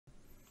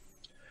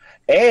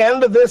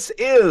And this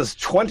is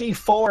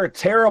 24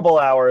 terrible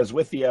hours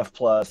with the F+.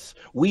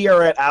 We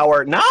are at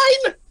hour 9?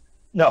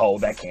 No,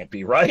 that can't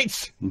be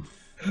right.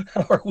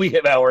 How are we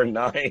at hour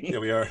 9? Yeah,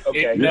 we are.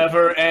 Okay. It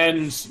never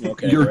ends.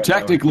 Okay, you're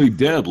technically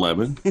dead,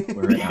 Lemon.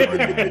 We're at hour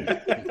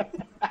 9.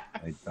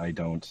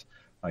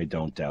 I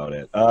don't doubt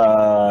it.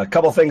 A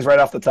couple things right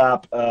off the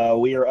top.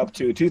 We are up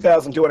to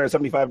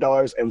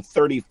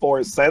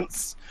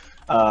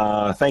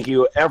 $2,275.34. Thank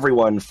you,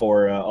 everyone,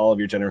 for all of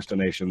your generous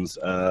donations.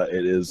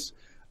 It is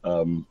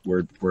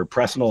we're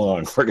pressing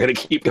along. We're gonna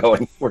keep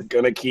going. We're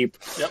gonna keep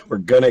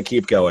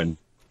going.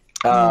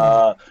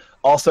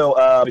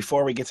 Also,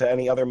 before we get to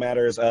any other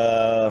matters,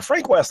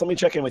 Frank West, let me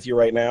check in with you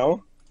right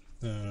now.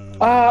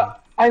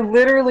 I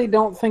literally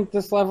don't think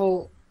this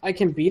level I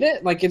can beat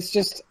it. Like, it's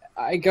just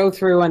I go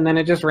through and then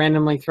it just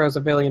randomly throws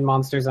a billion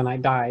monsters and I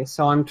die.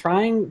 So I'm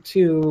trying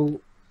to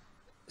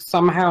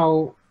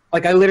somehow,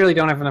 like, I literally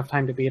don't have enough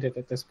time to beat it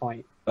at this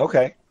point.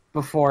 Okay.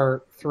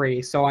 Before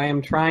 3, so I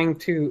am trying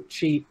to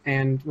cheat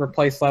and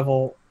replace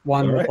level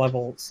 1 with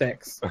level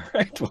 6. All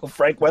right. Well,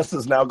 Frank West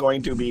is now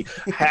going to be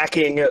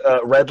hacking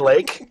Red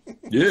Lake.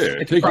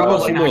 Yeah, take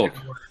your milk.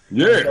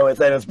 Yeah. So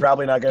then it's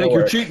probably not going to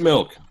work. Take your cheat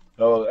milk.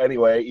 Oh,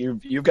 anyway,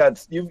 you can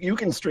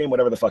stream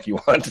whatever the fuck you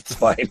want. It's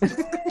fine.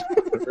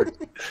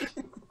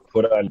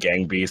 Put it on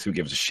Gang Beast. Who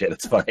gives a shit?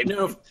 It's fine.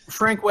 No,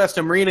 Frank West,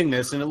 I'm reading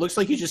this, and it looks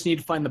like you just need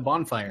to find the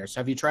bonfires.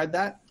 Have you tried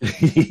that?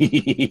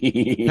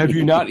 Have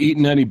you not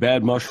eaten any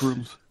bad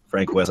mushrooms?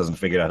 Frank West hasn't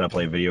figured out how to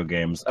play video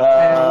games.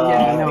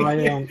 Yeah, no, I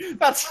don't.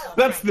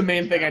 That's the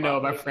main thing I know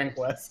about Frank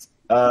West.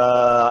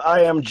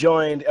 I am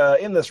joined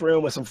in this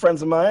room with some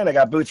friends of mine. I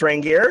got Boots Rain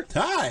Gear.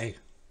 Hi.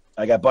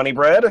 I got Bunny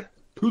Bread.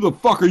 Who the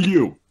fuck are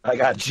you? I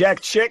got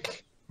Jack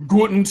Chick.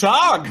 Guten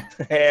Tag.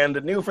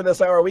 And new for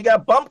this hour, we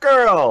got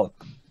BumpGrrl.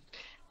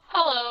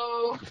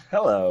 Hello.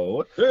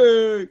 Hello.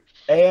 Hey.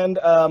 And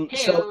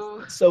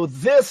so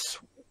this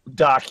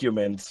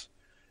document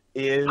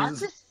is. I'm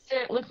just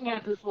looking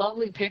at this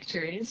lovely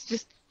picture. It's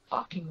just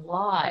fucking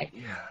lie.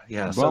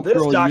 Yeah. So this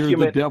document, you're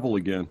the devil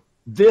again.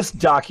 This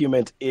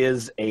document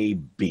is a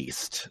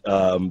beast.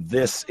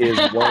 This is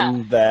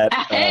one that.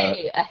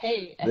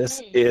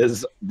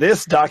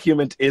 This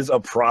document is a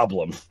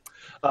problem.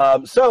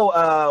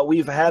 So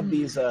we've had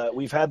these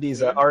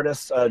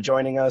artists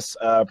joining us,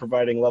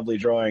 providing lovely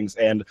drawings,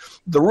 and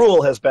the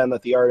rule has been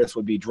that the artists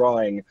would be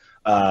drawing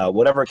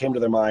whatever came to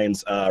their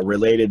minds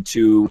related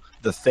to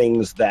the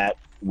things that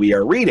we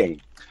are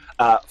reading.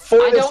 I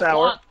don't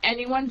want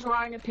anyone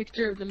drawing a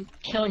picture of them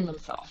killing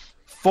themselves.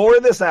 For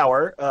this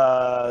hour,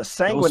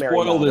 Sanguinary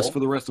Don't spoil novel. this for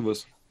the rest of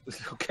us.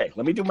 Okay,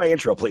 let me do my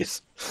intro,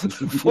 please.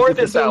 For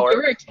this hour,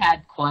 you're a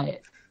tad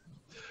quiet.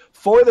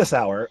 For this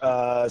hour,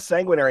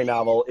 Sanguinary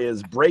novel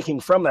is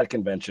breaking from that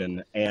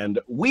convention, and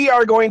we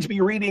are going to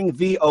be reading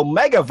the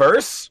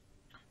Omegaverse.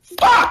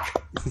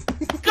 Fuck!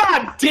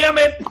 God damn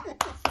it!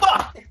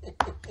 Fuck!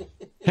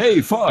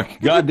 Hey, fuck!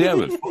 God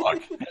damn it!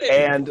 Fuck!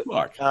 Hey, and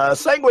fuck.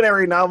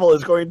 Sanguinary novel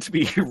is going to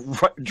be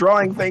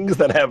drawing things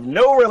that have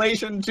no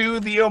relation to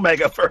the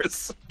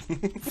Omegaverse.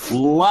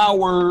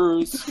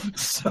 Flowers.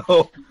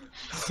 So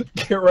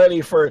get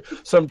ready for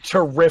some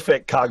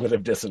terrific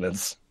cognitive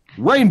dissonance.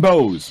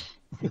 Rainbows.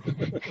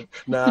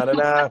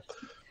 Nah.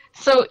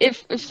 So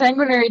if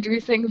Sanguinary drew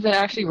things that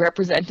actually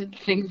represented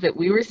things that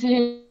we were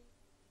seeing,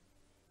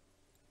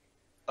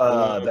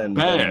 then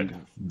mad.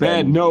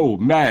 Then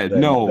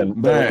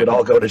we would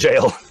all go to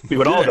jail. We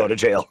would all go to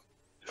jail.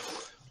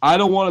 I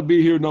don't want to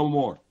be here no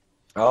more.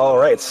 All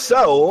right,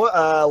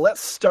 so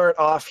let's start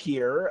off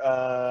here.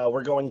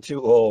 We're going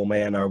to. Oh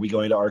man, are we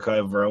going to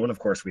Archive of Our Own? Of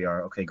course we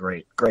are. Okay,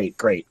 great.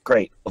 Okay,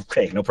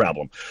 no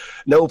problem.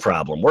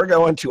 We're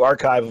going to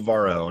Archive of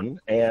Our Own,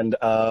 and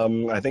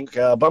I think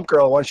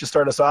BumpGrrl, why don't you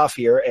start us off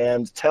here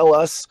and tell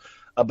us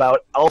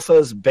about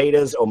alphas,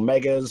 betas,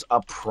 omegas,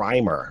 a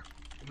primer.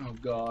 Oh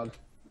God.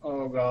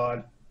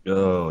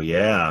 Oh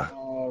yeah.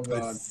 Oh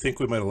God. I think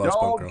we might have lost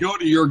Don't BumpGrrl. go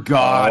to your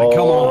God.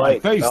 Come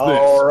on, face this.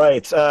 All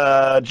right.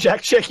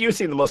 Jack Chick, you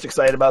seem the most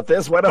excited about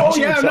this. Why don't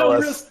you tell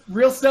us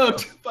real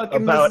stoked.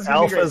 about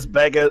alphas,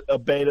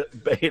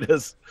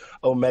 betas,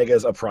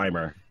 omegas, a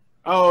primer.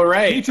 All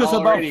right. Teach us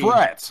about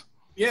frats.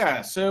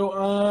 Yeah,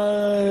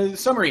 so,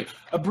 summary.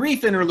 A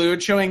brief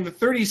interlude showing the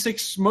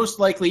 36 most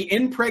likely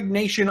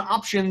impregnation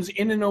options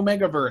in an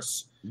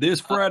Omegaverse.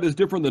 This frat is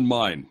different than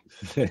mine.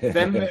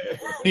 Then,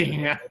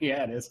 yeah,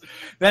 it is.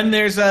 Then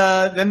there's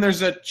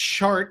a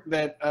chart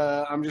that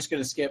I'm just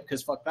going to skip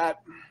because fuck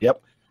that.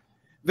 Yep.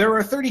 There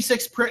are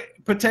 36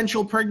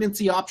 potential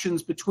pregnancy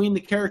options between the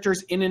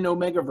characters in an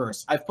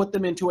Omegaverse. I've put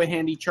them into a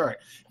handy chart.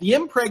 The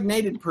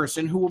impregnated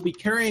person who will be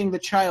carrying the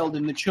child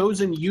in the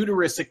chosen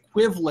uterus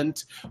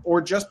equivalent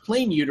or just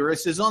plain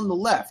uterus is on the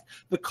left.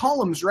 The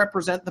columns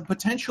represent the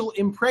potential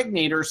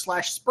impregnator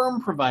 / sperm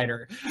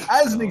provider.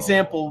 As an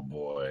example,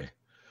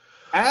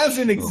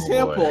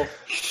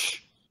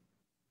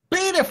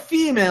 beta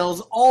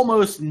females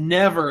almost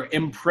never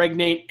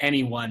impregnate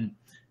anyone.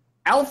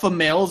 Alpha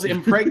males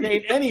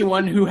impregnate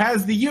anyone who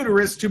has the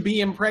uterus to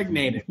be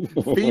impregnated.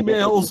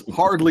 Females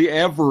hardly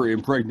ever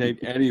impregnate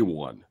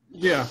anyone.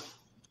 Yeah.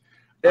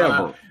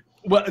 Ever.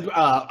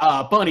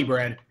 Bunny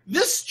bread.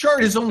 This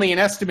chart is only an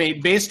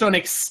estimate based on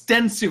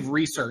extensive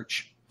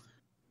research,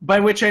 by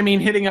which I mean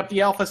hitting up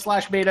the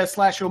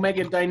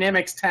alpha/beta/omega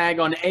dynamics tag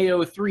on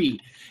AO3.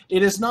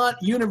 It is not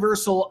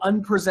universal.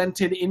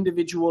 Unpresented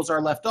individuals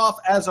are left off,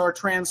 as are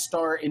trans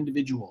star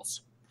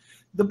individuals.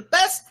 The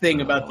best thing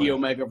about the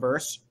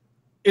Omegaverse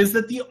is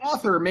that the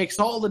author makes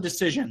all the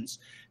decisions.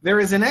 There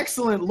is an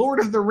excellent Lord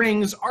of the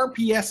Rings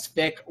RPS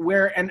fic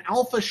where an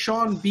Alpha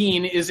Sean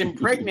Bean is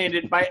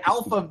impregnated by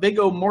Alpha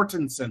Viggo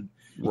Mortensen.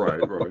 Right.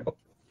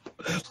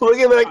 Look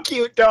at that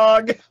cute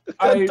dog.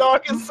 That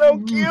dog is so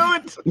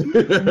cute.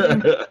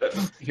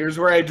 Here's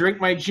where I drink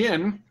my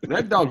gin.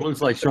 That dog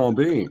looks like Sean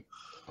Bean.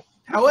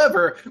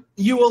 However,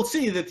 you will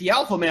see that the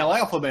alpha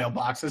male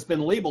box has been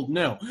labeled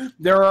no.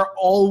 There are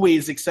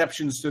always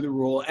exceptions to the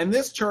rule, and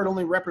this chart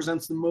only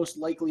represents the most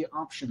likely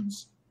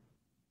options.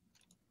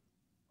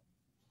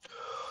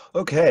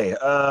 Okay,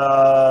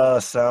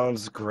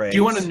 sounds great. Do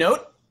you want a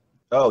note?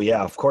 Oh,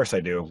 yeah, of course I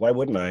do. Why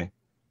wouldn't I?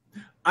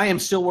 I am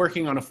still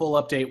working on a full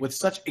update with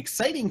such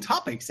exciting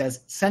topics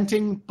as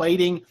scenting,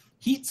 biting,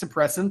 heat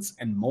suppressants,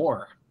 and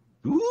more.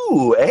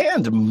 Ooh,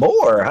 and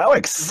more. How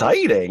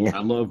exciting. I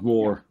love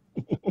more.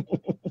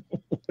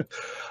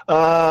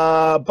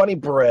 Bunny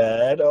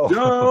bread.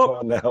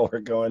 Oh, Yep. Now we're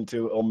going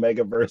to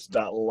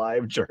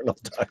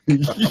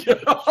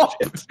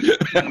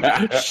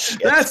omegaverse.livejournal.com.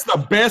 That's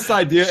the best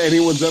idea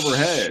anyone's ever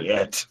had.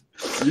 Shit.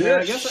 Yeah,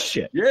 I guess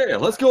Shit. Yeah,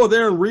 let's go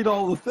there and read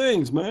all the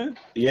things, man.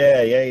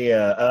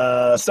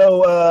 Yeah.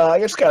 So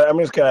I'm just got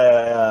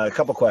a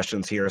couple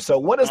questions here. So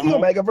what is the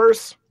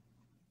Omegaverse?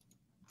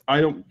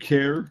 I don't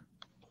care.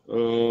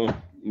 1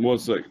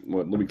 second.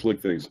 Let me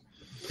click things.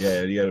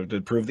 Yeah, you have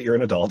to prove that you're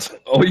an adult.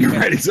 Oh, you're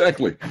right,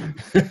 exactly.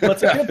 Well,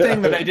 it's a good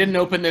thing that I didn't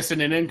open this in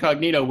an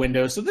incognito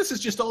window, so this is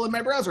just all in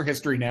my browser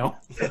history now.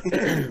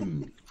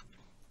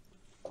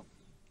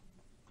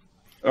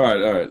 All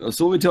right.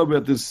 So let me tell you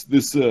about this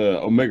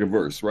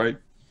Omegaverse, right?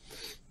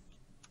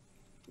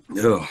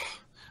 Ugh.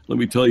 Let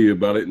me tell you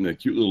about it in a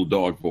cute little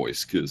dog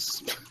voice,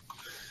 because,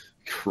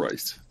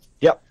 Christ.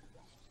 Yep.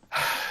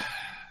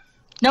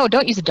 No,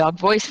 don't use a dog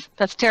voice.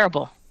 That's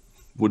terrible.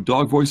 What,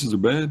 dog voices are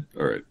bad?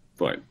 All right,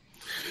 fine.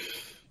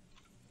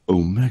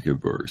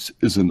 Omegaverse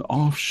is an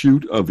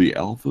offshoot of the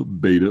Alpha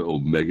Beta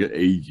Omega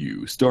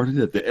AU, started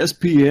at the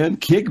SPN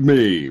Kick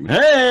Meme.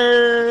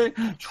 Hey!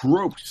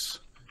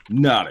 Tropes.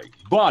 Nodding,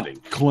 bonding,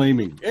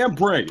 claiming,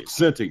 impregnating,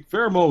 scenting,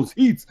 pheromones,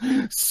 heats,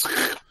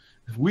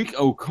 weak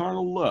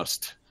carnal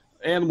lust,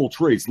 animal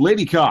traits,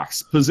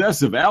 ladycocks,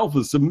 possessive,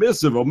 alphas,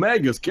 submissive,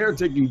 omegas,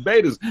 caretaking,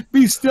 betas.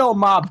 Be still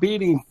my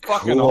beating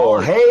fucking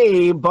heart.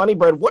 Hey, Bunny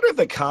Bread, what are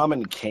the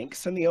common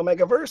kinks in the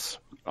Omegaverse?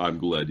 I'm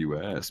glad you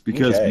asked,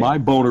 because Okay. my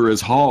boner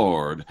is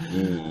hard.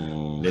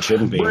 It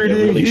shouldn't be. It Brady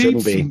really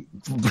shouldn't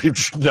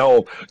Heats. be.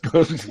 No.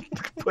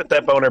 Put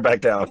that boner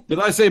back down. Did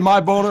I say my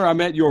boner? I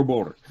meant your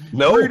boner.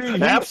 No, Brady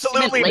Heats.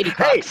 absolutely. Lady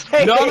Hey, cocks.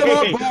 None of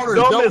our boners.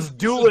 Don't miss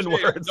dueling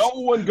words. No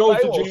one goes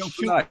I to will jail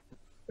shoot. tonight.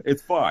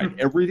 It's fine.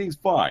 Everything's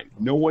fine.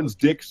 No one's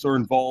dicks are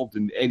involved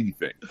in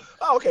anything.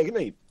 Oh, okay, good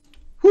night.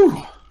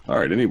 Whew. All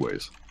right,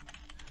 anyways.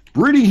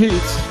 Breeding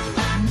heats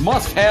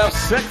must have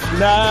sex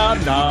now,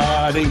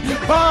 nodding,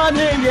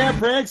 bonding, and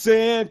pranks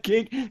and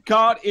kink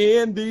caught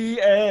in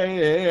the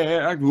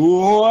air.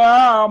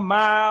 Wow,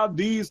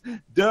 Maldives,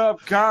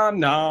 dub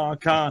con,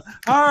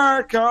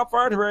 hard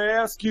comfort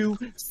rescue,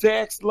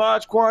 sex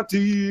large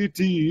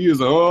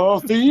quantities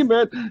of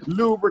semen,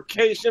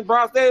 lubrication,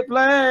 prostate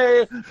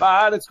play,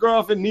 body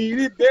scruff and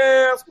needed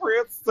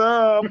desperate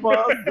stuff,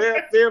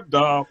 possessive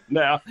dump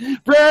now,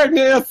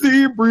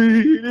 pregnancy,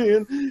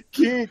 breeding,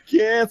 kink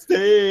can't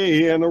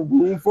stay in a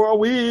room for a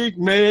week,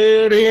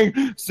 mating,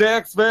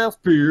 sex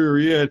fest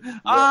period.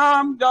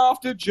 I'm off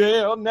to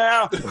jail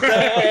now.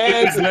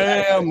 Thanks,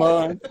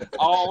 Lemon.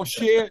 Oh,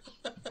 shit.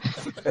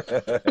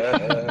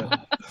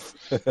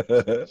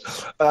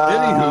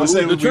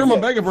 Anywho, the term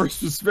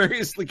Omegaverse is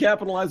variously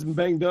capitalized and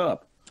banged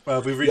up.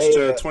 We've reached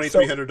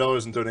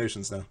 $2,300 in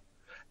donations now.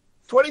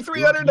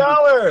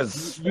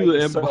 $2,300. Thank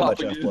you so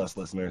much, F Plus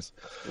listeners.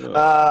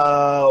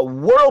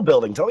 World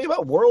building. Tell me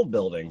about world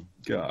building.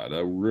 God,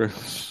 I'm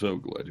so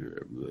glad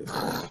you're here.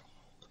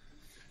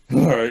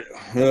 All right,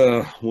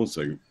 1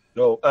 second.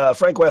 Oh,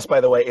 Frank West,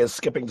 by the way, is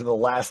skipping to the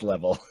last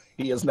level.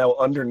 He is now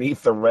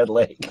underneath the red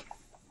lake,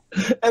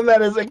 and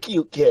that is a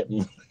cute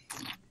kitten.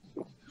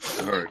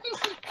 All right.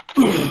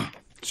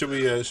 Should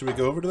we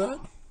go over to that?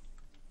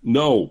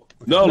 No,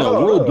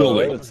 world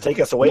building. Let's take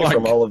us away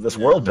from all of this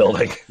world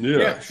building.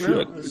 Yeah,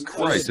 shit.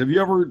 Christ, have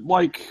you ever, loved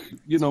I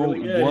just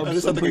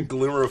had something? like a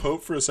glimmer of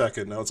hope for a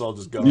second. Now it's all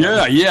just gone.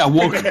 Yeah,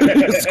 well,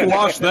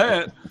 squash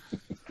that.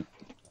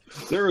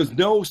 There is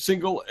no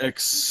single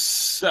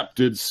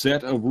accepted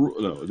set of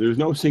there's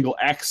no single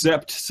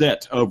accept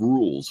set of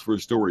rules for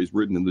stories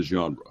written in the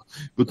genre,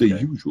 but they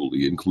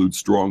usually include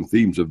strong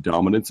themes of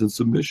dominance and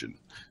submission.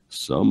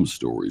 Some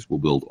stories will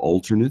build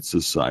alternate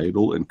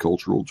societal and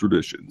cultural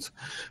traditions,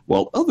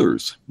 while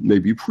others may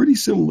be pretty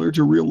similar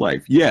to real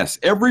life. Yes,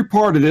 every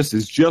part of this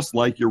is just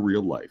like your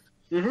real life.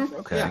 Mm-hmm.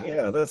 Okay,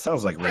 yeah, that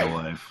sounds like real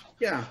life.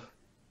 Yeah.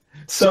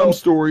 Some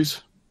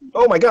stories.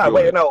 Oh my God!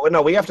 Wait,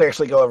 no, we have to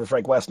actually go over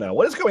Frank West now.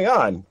 What is going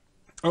on?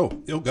 Oh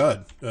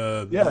God.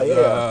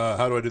 Yeah.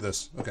 How do I do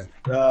this? Okay.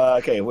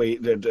 Okay,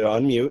 wait.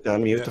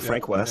 Unmute the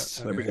Frank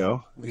West. There we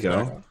go.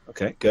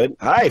 Okay, good.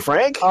 Hi,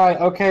 Frank. All right.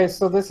 Okay.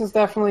 So this is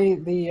definitely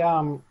the.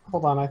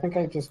 Hold on. I think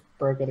I just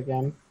broke it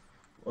again.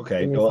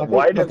 Okay. Well,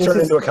 why did it turn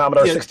into a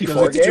Commodore 64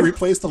 game? Did you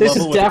replace the This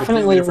level is with a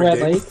definitely completely Red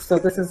different Lake. So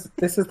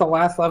this is the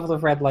last level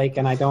of Red Lake,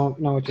 and I don't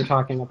know what you're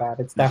talking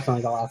about. It's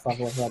definitely the last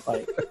level of Red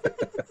Lake,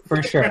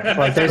 for sure.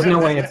 Like, there's no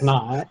way it's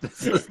not.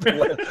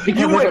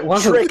 You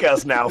would trick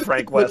us now,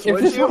 Frank West. If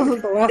Would this you?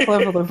 wasn't the last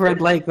level of Red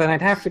Lake, then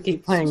I'd have to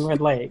keep playing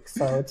Red Lake.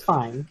 So it's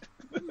fine.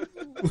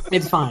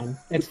 It's fine.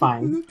 It's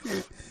fine.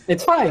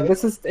 It's fine.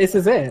 This is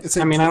it. It's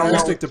a I mean, I don't know.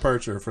 drastic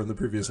departure from the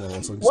previous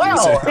level. So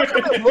Wow, how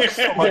come it looks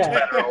so much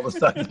better all of a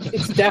sudden?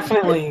 It's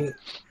definitely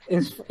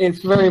it's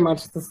very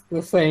much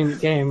the same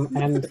game,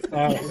 and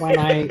when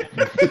I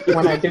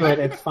do it,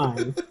 it's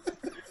fine.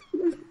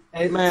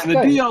 Man,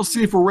 the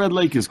DLC for Red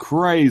Lake is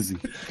crazy.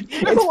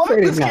 You know what?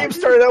 This game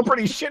started out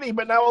pretty shitty,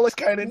 but now it looks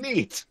kind of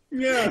neat.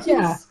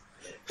 Yeah.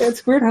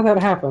 It's weird how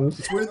that happens.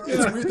 It's weird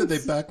that they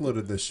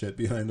backloaded this shit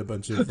behind a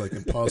bunch of like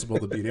impossible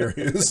to beat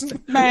areas.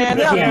 Man,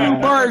 that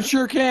blue bird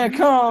sure can't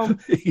come.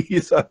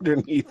 He's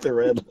underneath the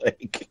Red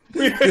Lake.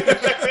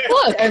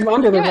 Look, I'm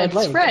under the Red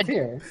Lake. It's red. It's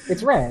here.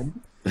 It's red.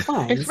 It's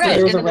fine. It's red,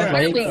 There's and a it's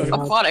Red Lake. really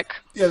aquatic.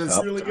 Yeah,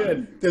 that's really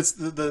good. That's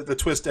the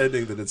twist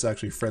ending that it's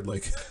actually Fred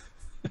Lake.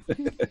 All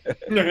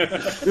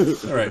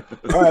right.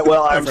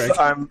 Well,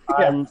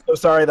 I'm so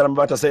sorry that I'm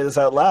about to say this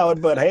out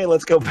loud, but hey,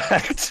 let's go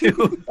back to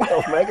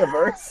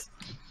Omegaverse.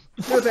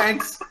 No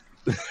thanks.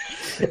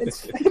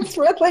 It's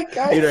Red Lake,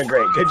 guys. You're doing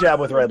great. Good job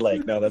with Red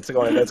Lake. No, that's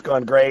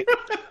going great.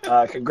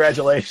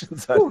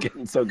 Congratulations on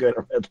getting so good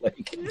at Red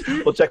Lake.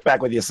 We'll check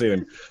back with you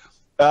soon.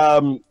 I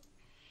don't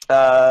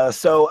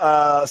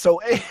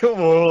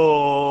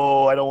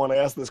want to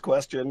ask this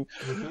question.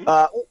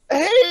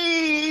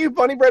 Hey,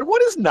 Bunny Bread,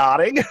 what is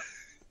nodding?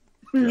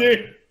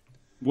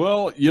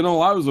 Well,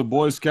 I was a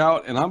Boy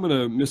Scout, and I'm going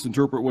to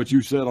misinterpret what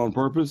you said on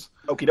purpose.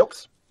 Okie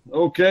dokes.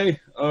 Okay.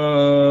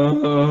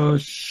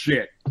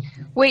 Shit.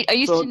 Wait, I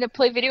used to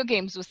play video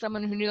games with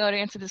someone who knew how to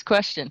answer this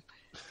question.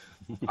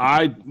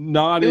 I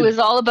nodded. It was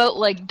all about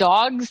like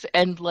dogs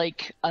and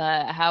like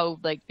how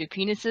like the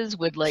penises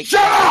would like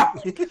Shut up!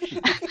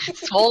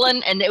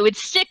 swollen and it would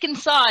stick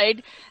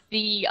inside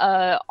the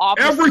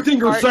opposite Everything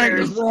you're saying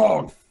partner's is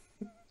wrong.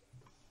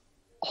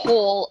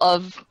 hole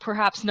of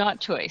perhaps not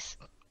choice.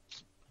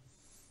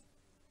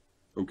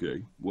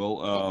 Okay.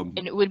 Well,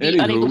 and it would be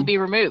unable to be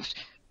removed.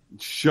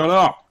 Shut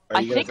up.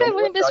 I think I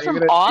learned this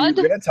from Odd.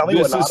 You're gonna tell me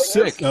This what is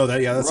sick. Oh,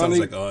 that sounds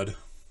like Odd.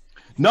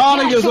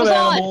 Nodding is an it was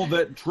animal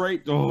that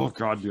trait. Oh,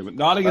 God damn it.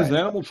 Nodding is an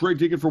animal trait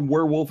taken from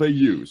werewolf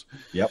AUs.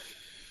 Yep.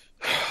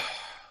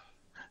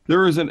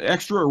 There is an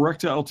extra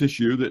erectile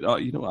tissue that,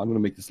 I'm going to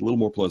make this a little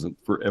more pleasant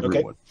for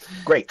everyone. Okay.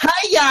 Great. Hey,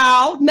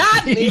 y'all.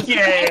 Nodding.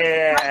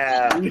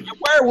 Yeah.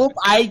 Werewolf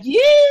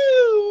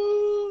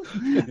AU.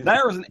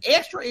 There is an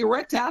extra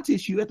erectile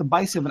tissue at the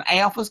base of an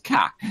alpha's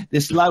cock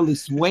that slowly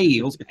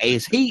swells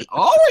as he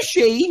or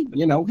she,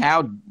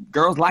 how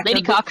girls like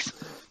Lady cocks.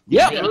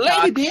 Yep, Lady lady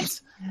cocks.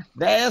 dicks.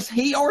 As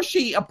he or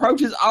she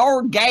approaches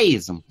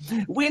orgasm.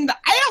 When the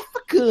alpha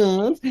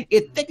comes,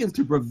 it thickens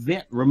to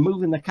prevent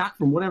removing the cock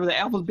from whatever the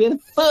alpha's been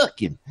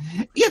fucking.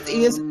 If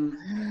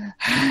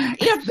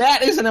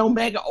that is an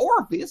omega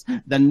orifice,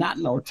 the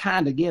knotting or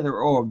tying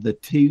together of the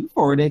two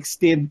for an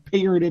extended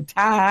period of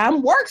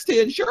time works to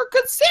ensure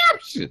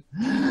conception.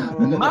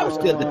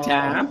 Most of the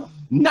time,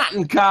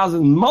 knotting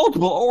causes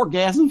multiple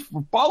orgasms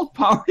for both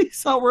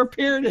parties over a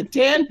period of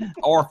 10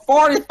 or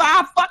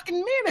 45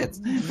 fucking minutes,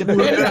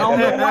 depending on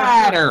the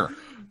rider.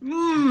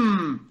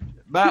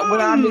 But when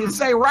I mean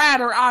say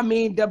rider, I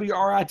mean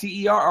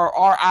WRITER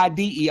or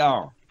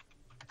RIDER.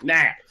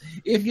 Now,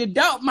 if you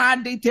don't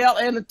mind detailed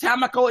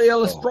anatomical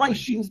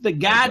illustrations, the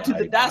guide to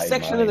the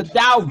dissection of the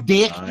dog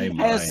dick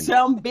has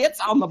some bits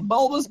on the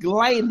bulbous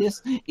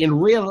glandus in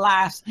real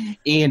life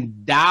in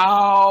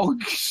Dog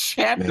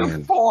Chapter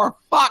 4.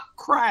 Fuck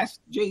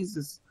Christ,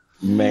 Jesus.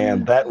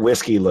 Man, that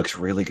whiskey looks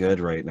really good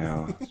right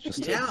now. It's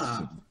just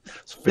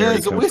it's very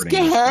Does the whiskey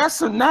have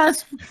some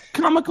nice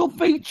comical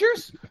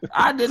features?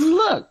 I didn't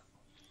look.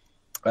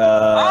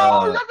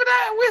 Oh, look at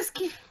that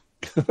whiskey.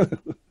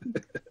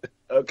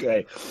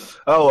 Okay.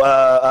 Oh,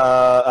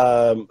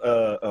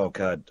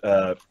 God.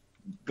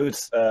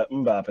 Boots,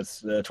 Mbop,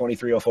 it's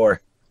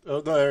 2304.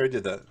 Oh, no, I already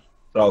did that.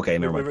 Okay,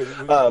 never mind.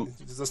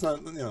 That's not,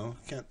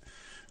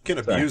 can't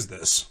abuse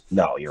this.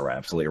 No, you're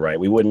absolutely right.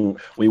 We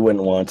wouldn't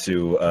want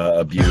to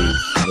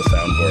abuse the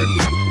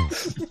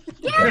soundboard.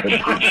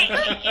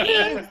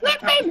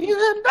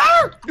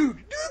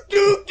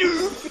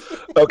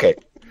 Okay.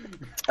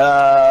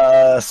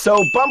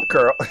 So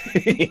bumpgrrl.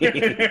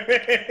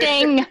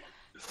 Ding.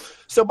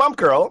 So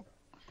bumpgrrl.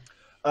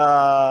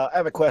 I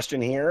have a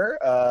question here,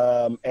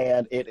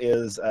 and it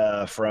is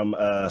from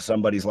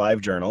somebody's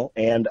live journal.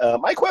 And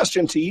my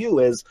question to you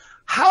is,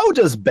 how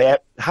does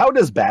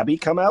Babby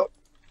come out?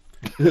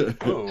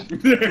 Oh.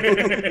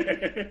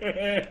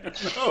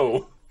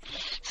 No.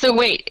 So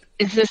wait,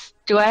 is this?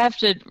 Do I have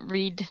to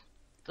read?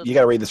 You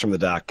got to read this from the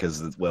doc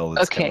because, well,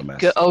 it's Okay. kind of a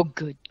mess. Good. Oh,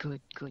 good.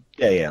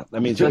 Yeah. I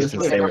mean, just stay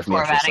away from the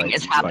actual Formatting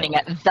sites. is happening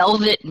at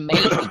Velvet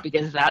Mage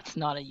because that's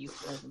not a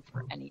euphemism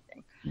for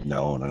anything.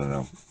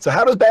 No. So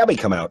how does Babby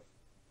come out?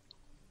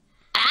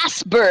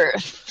 Ass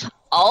birth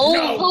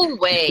all the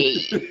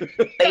way,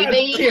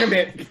 baby. Damn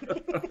it!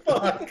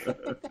 Fuck.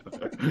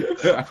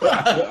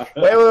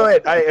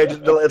 Wait.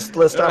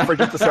 Let's stop for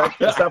just a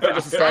sec. Ass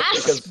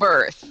Because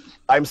birth.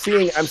 I'm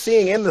seeing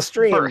in the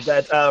stream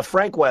that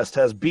Frank West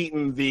has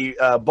beaten the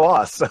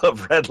boss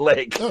of Red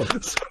Lake. Oh.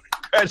 So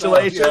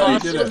congratulations, Oh, yeah,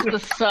 Boss he did was it. the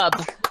sub.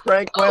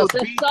 Frank Oh, West the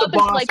beat the sub is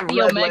boss like of the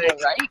Red Omega,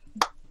 Lake. right?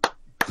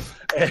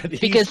 And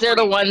Because they're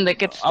the one that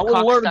gets. I want to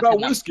cock learn stuck about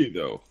in them. whiskey,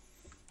 though.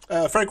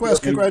 Frank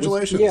West,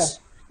 congratulations. Yeah.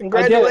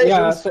 congratulations. I did it,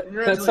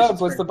 yeah. That sub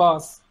was the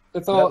boss.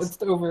 It's all. That's-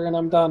 It's over, and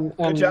I'm done. Good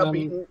And, job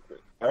beating.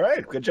 All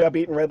right, good job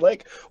beating Red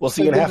Lake. We'll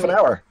see you in half an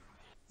hour.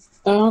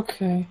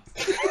 Okay.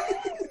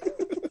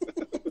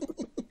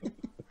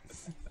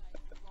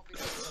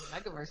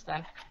 Omegaverse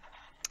then.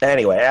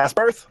 Anyway, ass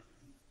birth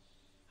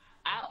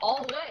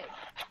All the way.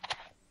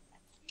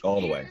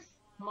 all the way. Here's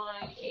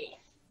my case.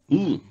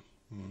 Mm.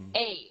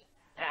 A.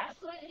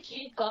 That's why the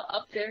kid got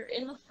up there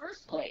in the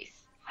first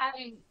place.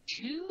 Having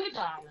 2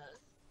 vaginas,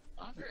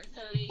 one for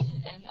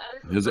insemination and the other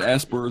for Has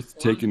ass birth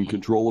taken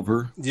control of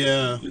her?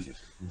 Yeah.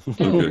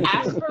 Okay.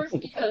 Ass birth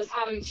because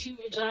having 2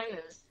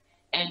 vaginas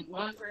and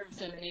one for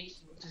insemination,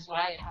 which is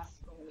why it has to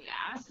go in the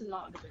ass and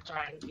not the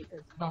vagina, because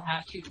you don't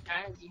have 2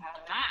 vaginas, you have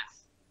an ass.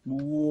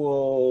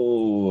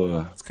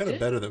 Whoa. It's kind of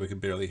better that we can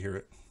barely hear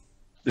it.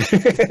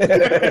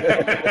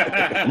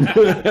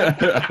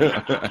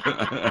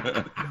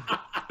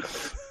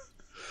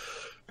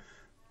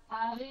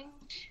 Having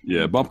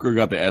Yeah, bumpgrrl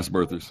got the ass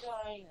birthers.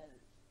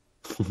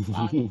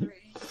 vaginas.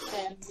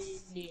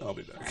 I'll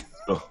be back.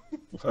 All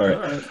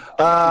right.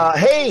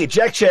 Hey,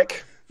 Jack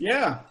Chick.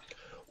 Yeah.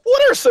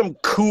 What are some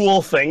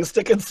cool things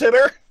to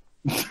consider?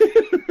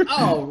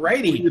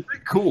 Alrighty. You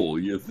think cool.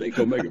 You think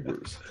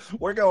Omegaverse.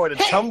 We're going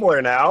to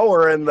Tumblr now.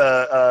 We're in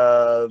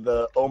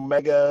the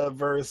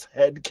Omegaverse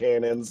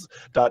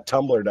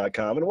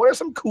headcanons.tumblr.com. And what are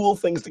some cool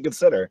things to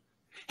consider?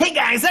 Hey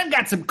guys, I've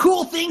got some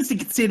cool things to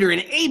consider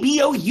in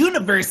ABO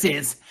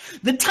universes.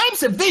 The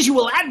types of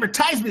visual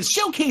advertisements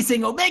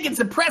showcasing Omega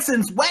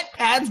suppressants, wet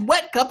pads,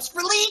 wet cups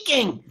for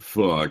leaking.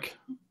 Fuck.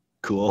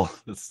 Cool.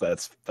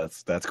 That's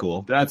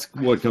cool. That's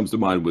what comes to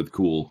mind with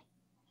cool.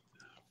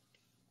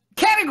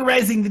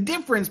 Categorizing the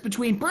difference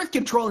between birth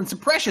control and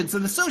suppression,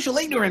 and the social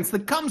ignorance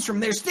that comes from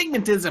their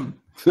stigmatism.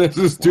 This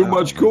is too Wow,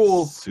 much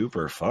cool. that's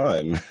super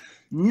fun.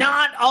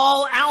 Not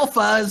all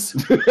alphas.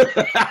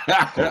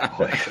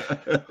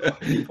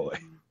 Oh, boy.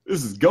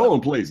 This is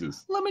going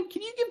places. Lemon,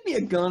 can you give me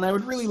a gun? I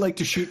would really like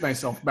to shoot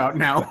myself about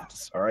now.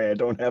 Sorry, I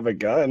don't have a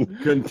gun.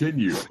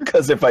 Continue.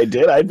 Because if I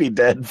did, I'd be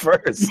dead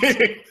first.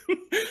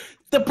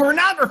 The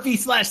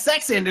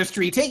pornography/sex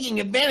industry taking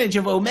advantage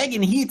of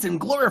Omegan heats and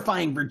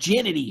glorifying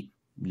virginity.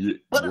 Yeah,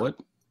 But- what?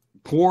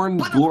 Porn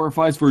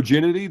glorifies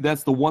virginity?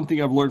 That's the one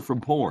thing I've learned from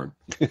porn.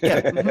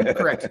 Yeah,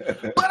 correct.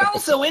 But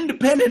also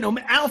independent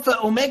alpha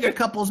omega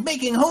couples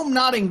making home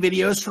nodding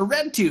videos for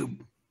RedTube.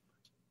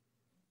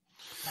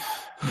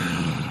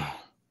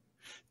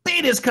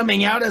 Betas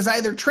coming out as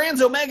either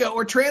trans omega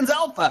or trans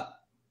alpha.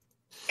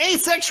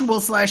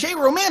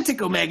 Asexual/aromantic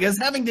omegas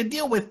having to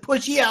deal with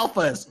pushy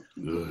alphas.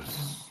 Ugh.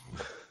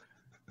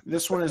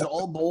 This one is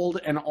all bold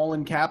and all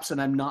in caps,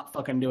 and I'm not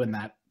fucking doing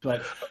that.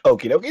 But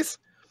Okie dokies.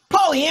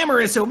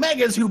 polyamorous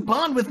omegas who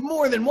bond with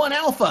more than one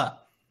alpha.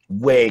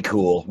 Way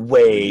cool.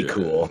 Way Yeah.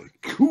 cool.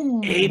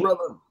 Cool, A-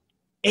 brother.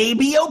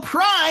 ABO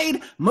Pride,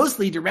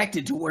 mostly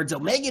directed towards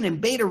Omegan and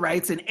beta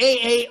rights and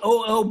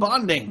AAOO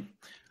bonding.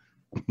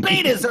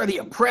 Betas are the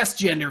oppressed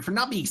gender for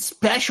not being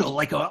special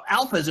like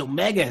alphas,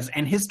 omegas,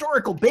 and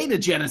historical beta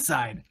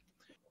genocide.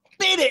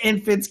 Beta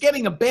infants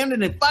getting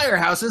abandoned in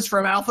firehouses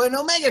from alpha and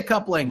omega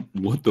coupling.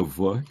 What the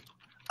fuck?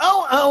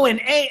 OO and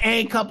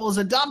AA couples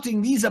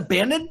adopting these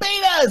abandoned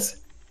betas.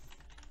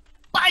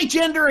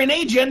 Bigender and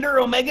agender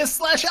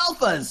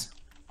omegas/alphas.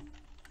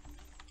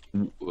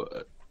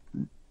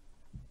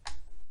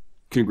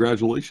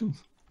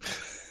 Congratulations.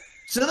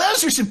 So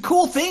those are some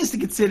cool things to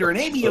consider in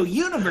ABO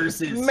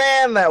universes.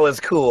 Man, that was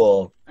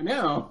cool. I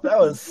know. That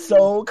was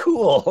so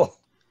cool.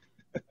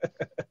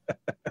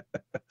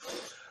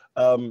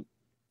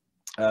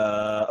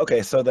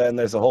 Okay, so then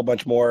there's a whole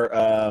bunch more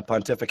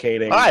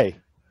pontificating. Hi.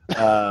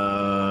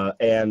 Hi,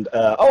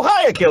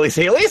 Achilles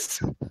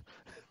Heelys.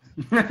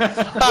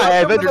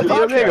 Hi, I've Welcome to entered the the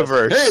podcast.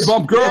 Omegaverse. Hey,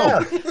 bump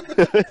girl.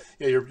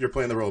 Yeah, you're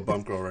playing the role of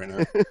bumpgrrl right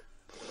now.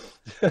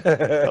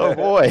 Oh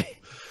boy.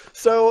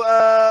 So,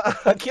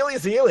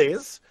 Achilles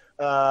Heelys,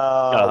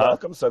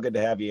 welcome. So good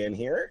to have you in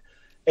here.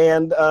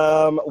 And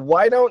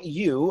why don't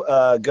you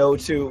go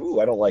to, ooh,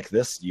 I don't like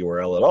this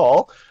URL at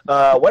all.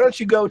 Why don't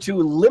you go to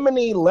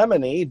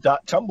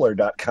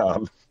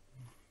lemonylemony.tumblr.com?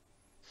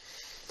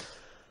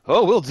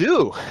 Oh, will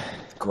do.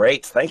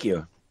 Great, thank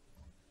you.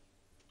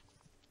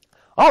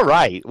 All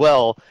right.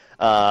 Well,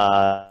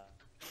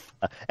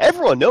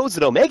 Everyone knows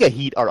that Omega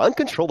heat are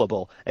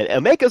uncontrollable, and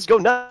Omegas go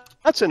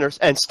nuts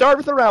and starve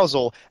with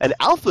arousal, and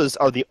Alphas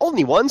are the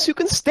only ones who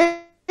can stay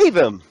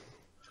them.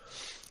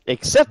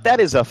 Except that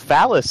is a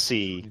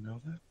fallacy,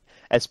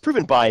 as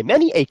proven by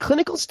many a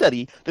clinical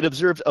study that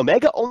observed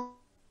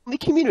Omega-only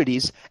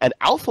communities and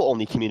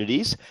Alpha-only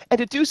communities, and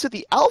deduced that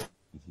the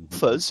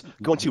Alphas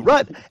go into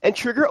rut and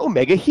trigger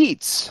Omega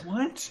heats.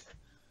 What?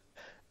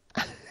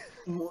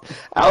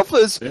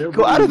 Alphas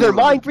go out of their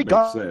mind Makes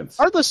sense.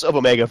 regardless of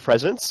Omega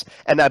presence,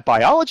 and that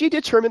biology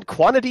determined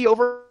quantity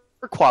over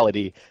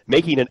quality,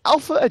 making an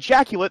alpha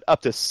ejaculate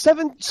up to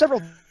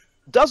several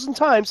dozen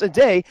times a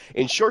day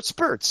in short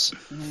spurts.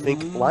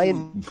 Think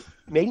lion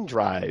mating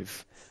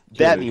drive.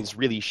 That means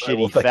really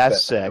shitty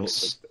fast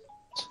sex.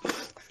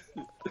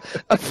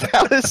 A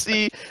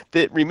fallacy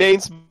that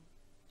remains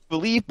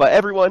believed by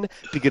everyone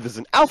because it's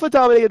an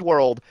alpha-dominated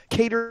world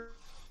catered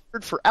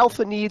for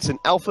alpha needs and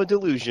alpha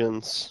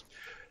delusions.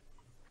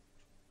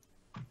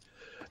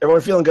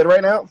 Everyone feeling good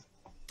right now?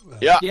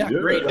 Yeah. Yeah, Yeah.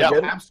 great. Yeah.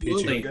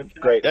 Absolutely.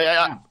 Great.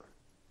 Yeah.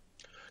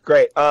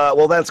 Great.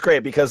 Well, that's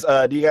great because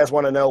do you guys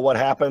want to know what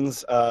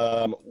happens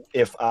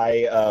if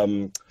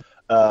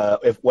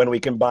when we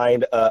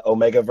combined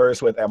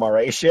Omegaverse with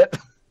MRA shit?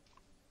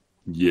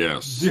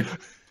 Yes.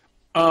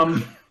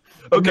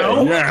 Okay.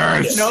 No.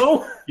 Yes.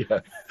 No.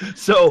 Yeah.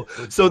 So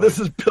this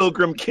is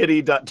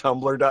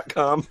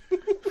pilgrimkitty.tumblr.com.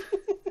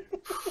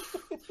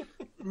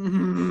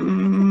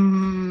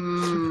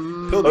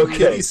 Pilgrim Okay.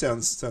 Kitty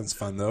sounds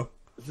fun though.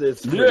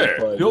 It's pretty Yeah.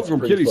 fun. Pilgrim It's a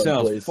pretty Kitty fun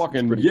sounds place.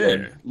 fucking Pretty yeah.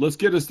 fun. Let's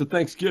get us to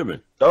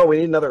Thanksgiving. Oh, we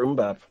need another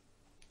Umbop.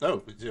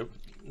 No,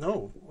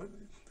 no.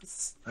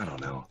 I don't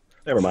know.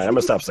 Never mind. I'm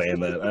gonna stop saying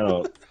that. I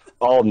don't.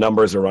 All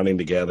numbers are running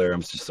together.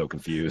 I'm just so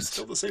confused.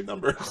 Still the same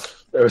number.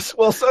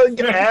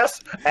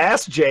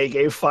 Ass Jay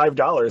gave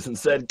 $5 and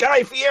said,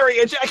 "Guy Fieri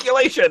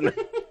ejaculation."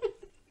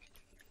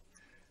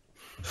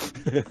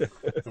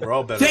 We're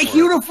all better. Take for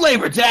you it. to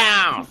Flavor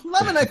Town.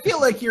 Lemon, I feel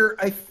like you're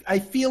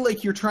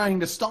trying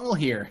to stall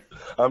here.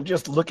 I'm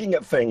just looking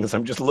at things.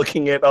 I'm just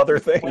looking at other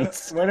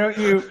things. Why don't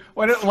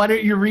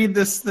you read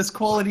this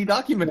quality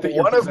document that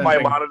you're One of my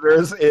presenting?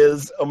 monitors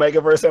is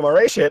Omegaverse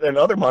MRA shit, and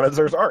other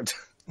monitors aren't.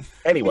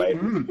 Anyway.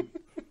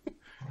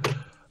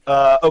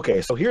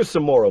 Okay, so here's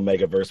some more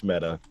Omegaverse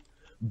meta.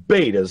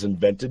 Betas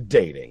invented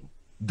dating.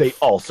 They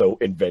also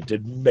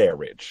invented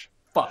marriage.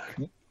 Fuck.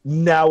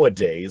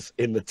 Nowadays,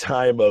 in the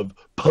time of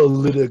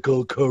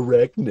political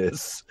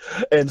correctness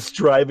and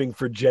striving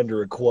for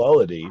gender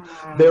equality,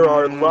 there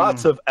are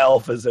lots of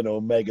alphas and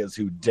omegas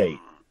who date.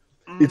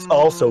 It's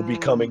also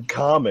becoming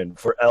common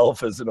for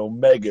alphas and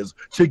omegas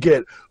to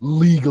get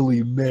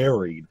legally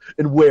married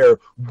and wear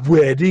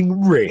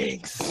wedding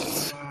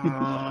rings.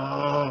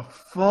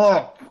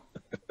 Fuck.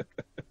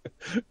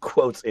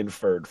 Quotes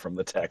inferred from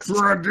the text.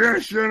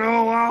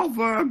 Traditional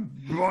alpha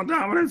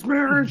dominance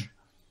marriage.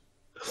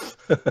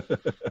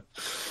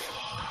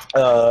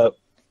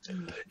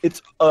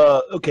 It's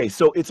okay,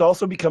 so it's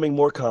also becoming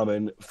more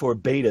common for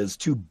betas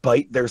to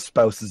bite their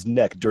spouse's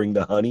neck during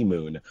the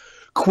honeymoon.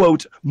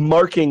 Quote,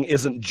 marking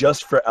isn't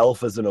just for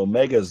alphas and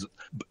omegas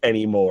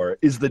anymore,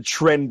 is the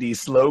trendy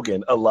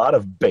slogan a lot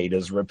of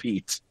betas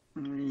repeat.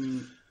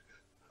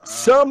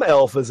 Some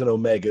alphas and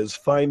omegas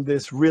find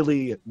this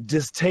really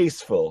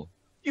distasteful.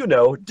 You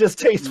know,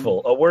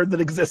 distasteful, a word that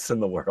exists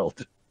in the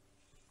world.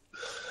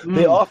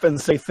 They often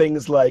say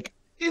things like,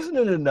 isn't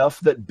it enough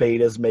that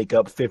betas make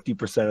up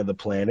 50% of the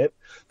planet?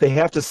 They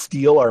have to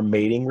steal our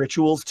mating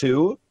rituals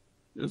too?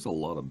 There's a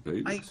lot of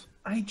babies.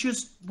 I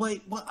just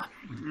wait. What?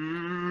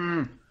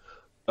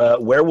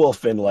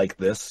 Werewolfin like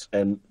this,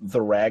 and the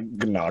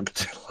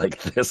Ragnogt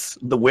like this,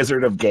 the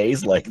Wizard of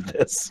Gaze like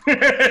this,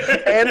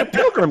 and a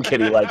Pilgrim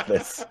Kitty like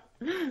this.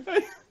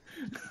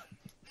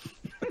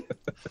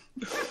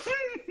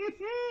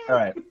 All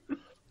right.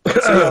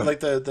 So yeah,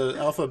 like the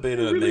alpha,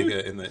 beta,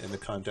 omega in the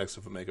context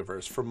of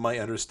Omegaverse, from my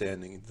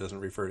understanding, it doesn't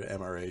refer to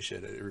MRA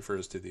shit. It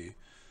refers to the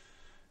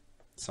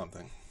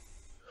something.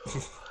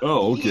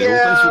 Oh, okay.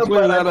 Well, thanks for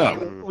clearing that up.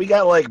 We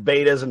got like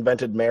betas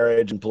invented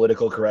marriage and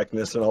political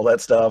correctness and all that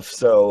stuff.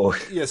 So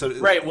Yeah, so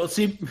Right. Well,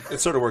 see, it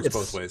sort of works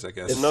It's- both ways, I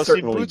guess. it No, see,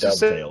 certainly Boots is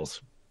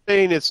dovetails.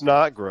 saying it's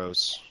not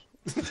gross.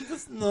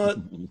 It's not.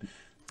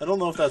 I don't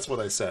know if that's what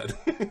I said.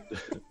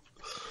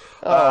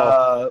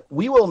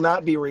 We will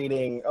not be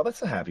reading. Oh,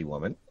 that's a happy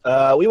woman.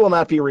 We will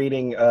not be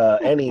reading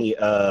any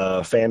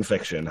fan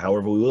fiction.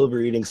 However, we will be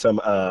reading some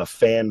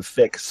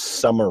fanfic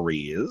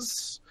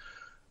summaries.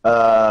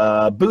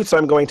 Boots,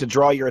 I'm going to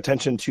draw your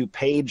attention to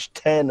page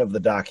 10 of the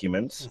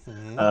document,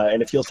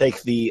 and if you'll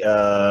take the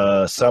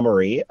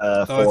summary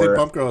I think for.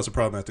 bumpgrrl has a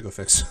problem I have to go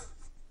fix.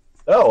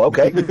 Oh,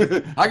 okay.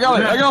 I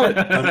got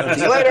it.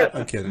 See you later.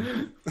 I'm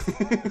kidding.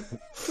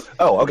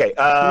 Oh, okay.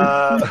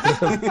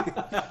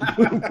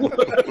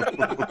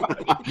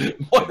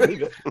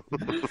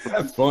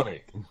 That's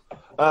funny.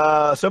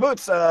 So,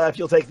 Boots, if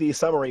you'll take the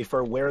summary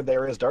for Where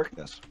There Is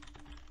Darkness.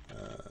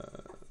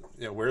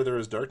 Yeah, Where There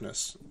Is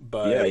Darkness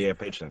by Yeah,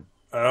 page 10.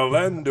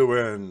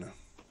 Alanduin.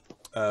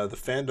 The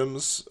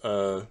fandoms.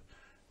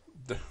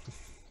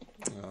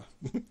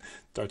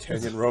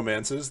 D'Artagnan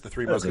romances, the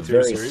Three That was a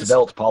Musketeers very series.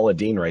 svelte Paula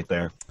Deen right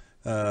there.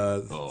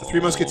 The Three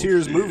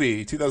Musketeers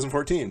movie,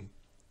 2014.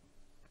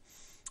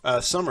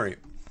 Summary.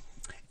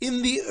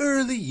 In the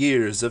early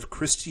years of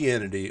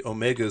Christianity,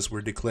 Omegas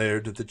were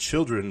declared the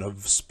children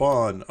of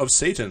spawn of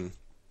Satan.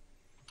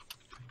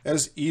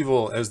 As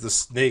evil as the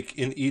snake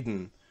in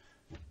Eden,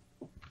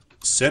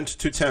 sent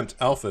to tempt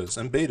alphas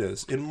and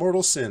betas in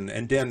mortal sin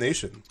and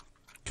damnation.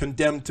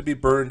 Condemned to be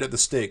burned at the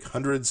stake,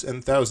 hundreds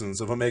and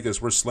thousands of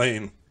Omegas were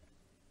slain.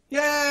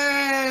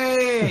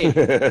 Yay!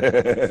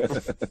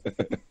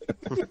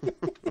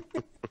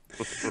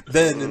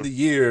 Then, in the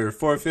year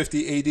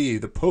 450 AD,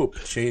 the Pope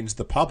changed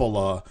the papal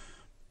law.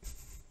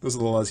 Those are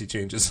the laws he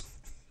changes.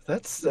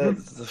 That's the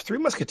Three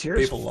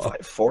Musketeers. Papal law.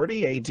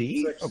 540 AD.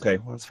 Okay,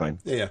 well, that's fine.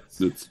 Yeah.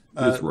 It's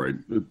right.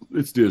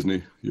 It's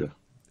Disney. Yeah.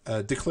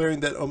 Declaring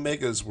that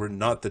Omegas were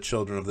not the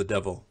children of the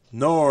devil,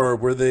 nor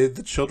were they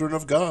the children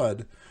of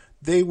God.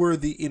 They were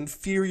the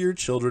inferior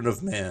children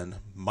of man,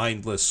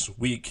 mindless,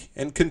 weak,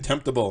 and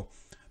contemptible.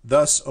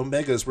 Thus,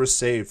 Omegas were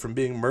saved from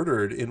being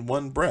murdered in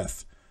one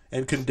breath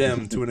and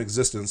condemned to an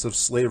existence of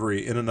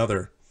slavery in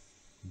another.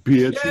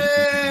 Bitch.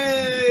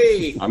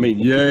 Yay! I mean,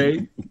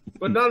 yay.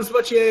 But not as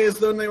much yay as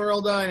when they were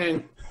all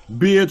dying.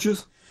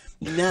 Bitches.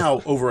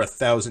 Now, over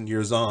 1,000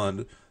 years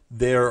on,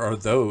 there are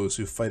those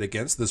who fight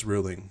against this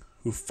ruling,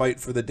 who fight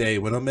for the day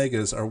when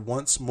Omegas are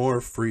once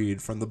more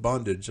freed from the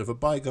bondage of a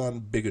bygone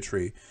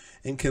bigotry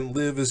and can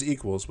live as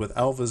equals with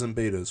alphas and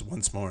betas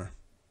once more.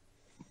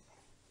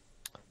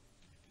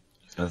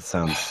 That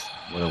sounds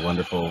what a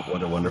wonderful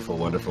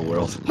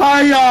world.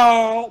 Hi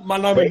y'all. My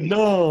name is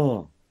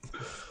Don.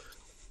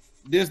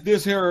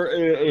 This here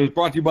is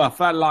brought to you by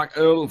Fatlock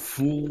Earl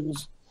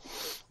Fools.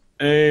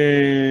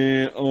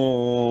 And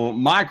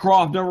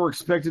Mycroft never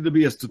expected to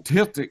be a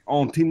statistic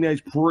on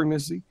teenage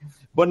pregnancy,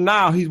 but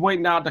now he's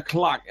waiting out the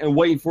clock and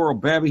waiting for a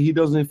baby he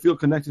doesn't feel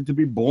connected to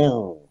be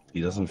born.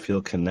 He doesn't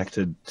feel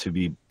connected to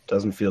be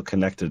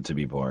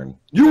born.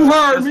 You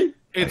heard me.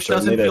 It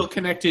certainly doesn't feel did.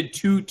 connected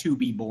to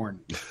be born.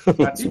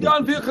 That's He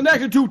doesn't feel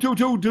connected to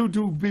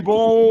be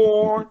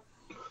born.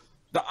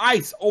 The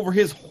ice over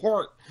his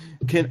heart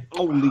can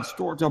only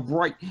start to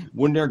break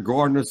when their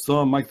gardener's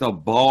son makes a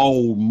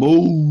bold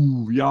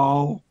move,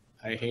 y'all.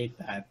 I hate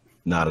that.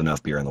 Not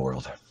enough beer in the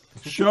world.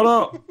 Shut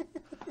up.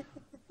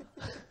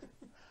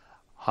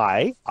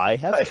 Hi, I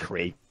have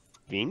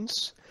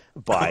Cravings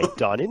by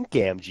Don and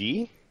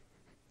Gamgee.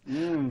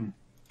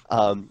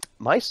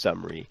 My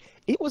summary.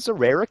 It was a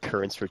rare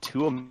occurrence for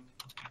two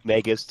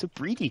Omegas to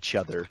breed each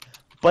other,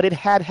 but it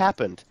had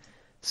happened.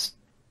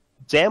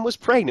 Sam was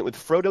pregnant with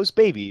Frodo's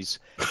babies,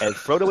 and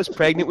Frodo was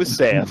pregnant with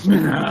Sam.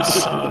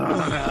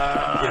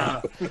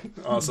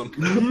 Awesome.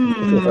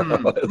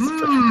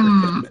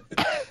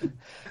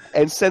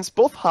 And since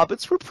both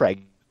hobbits were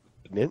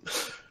pregnant,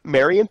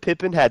 Merry and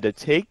Pippin had to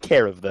take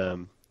care of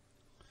them.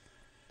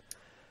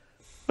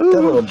 That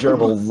little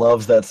gerbil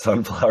loves that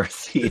sunflower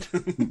seed.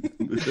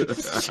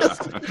 It's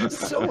just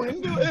so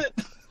into it.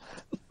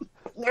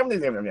 My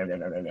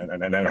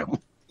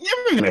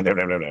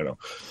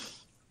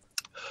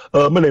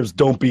name's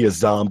Don't Be a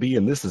Zombie,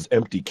 and this is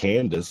Empty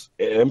Campus.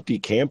 This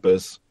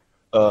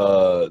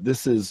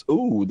is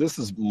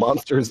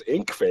Monsters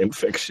Inc. fan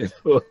fiction.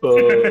 Oh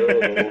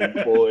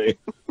boy.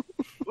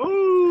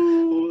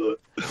 Ooh.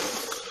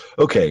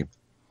 Okay.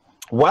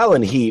 While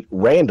in heat,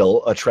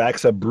 Randall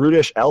attracts a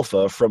brutish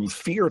alpha from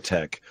Fear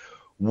Tech.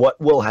 What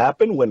will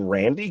happen when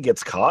Randy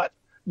gets caught?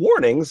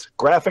 Warnings,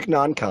 graphic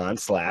non-con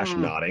 /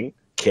 nodding,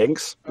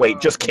 kinks. Wait,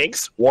 just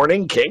kinks?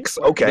 Warning, kinks?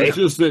 Okay. That's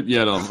just it,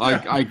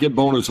 I get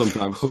boners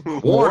sometimes.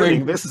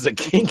 Warning, this is a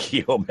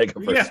kinky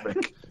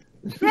Omegaverse.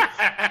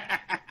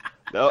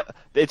 No,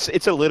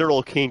 it's a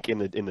literal kink in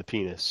the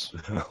penis.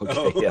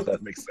 Okay, yeah,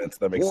 that makes sense.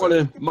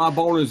 Warning, my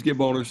boners get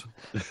boners.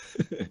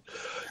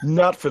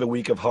 Not for the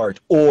weak of heart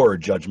or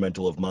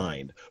judgmental of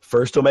mind.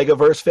 First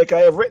Omegaverse fic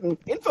I have written.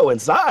 Info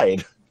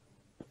inside.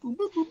 Boom,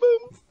 boom, boom, boom.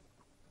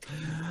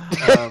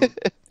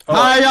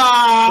 Hi,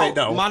 y'all. Wait,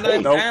 no. My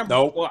name's Am.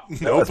 Nope. What?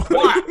 Nope.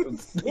 What?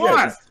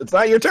 Yeah, it's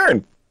not your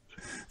turn.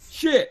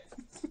 Shit.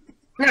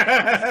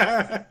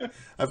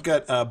 I've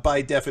got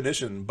By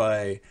Definition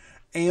by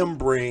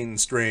Ambrain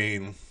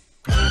Strain.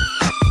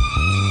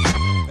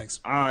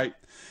 Thanks. All right.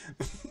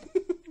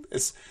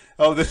 This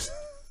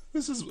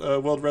is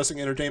World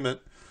Wrestling Entertainment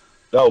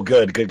Oh,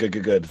 good.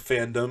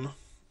 fandom.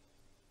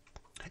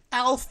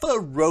 Alpha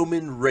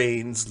Roman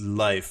Reigns'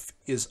 life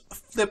is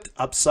flipped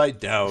upside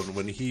down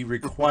when he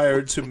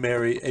required to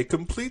marry a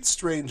complete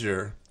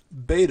stranger,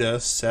 Beta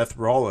Seth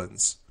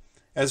Rollins,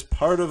 as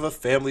part of a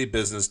family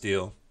business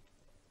deal.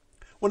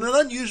 When an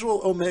unusual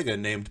Omega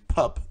named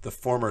Pup, the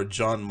former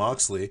John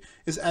Moxley,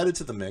 is added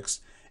to the mix,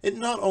 it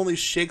not only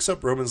shakes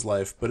up Roman's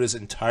life, but his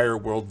entire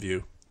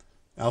worldview.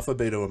 Alpha,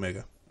 Beta,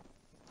 Omega.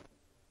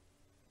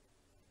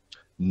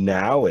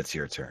 Now it's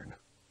your turn.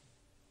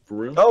 For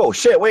real? Oh,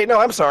 shit. Wait, no,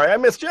 I'm sorry. I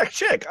missed Jack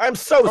Chick. I'm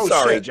so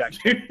sorry, shit. Jack.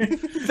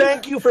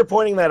 Thank you for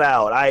pointing that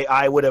out.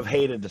 I would have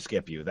hated to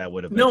skip you. That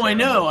would have been No, I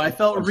terrible. know. I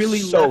felt I'm really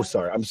so left,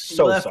 sorry. I'm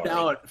so left sorry.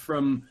 out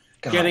from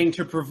getting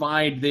to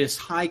provide this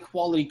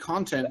high-quality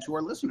content to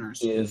our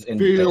listeners. Is Feel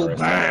embarrassing.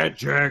 bad,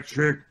 Jack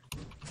Chick.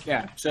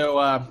 Yeah,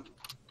 so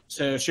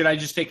should I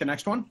just take the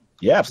next one?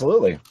 Yeah,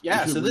 absolutely.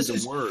 Yeah, You so should this read the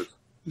is word.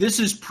 This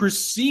is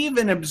perceive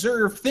and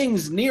observe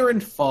things near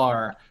and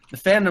far. The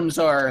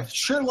fandoms are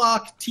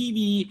Sherlock,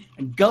 TV,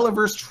 and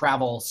Gulliver's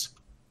Travels.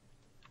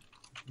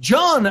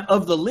 John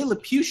of the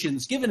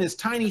Lilliputians, given his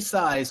tiny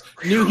size,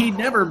 knew he'd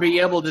never be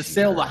able to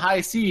sail the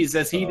high seas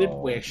as he did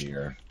wish.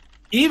 Dear.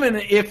 Even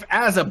if,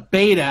 as a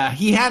beta,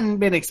 he hadn't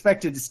been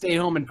expected to stay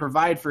home and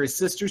provide for his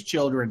sister's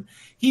children,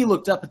 he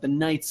looked up at the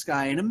night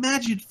sky and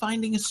imagined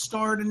finding a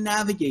star to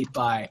navigate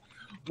by.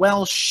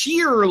 Well,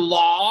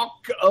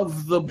 Sherlock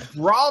of the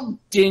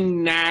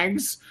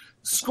Brobdingnags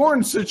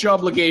scorned such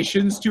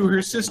obligations to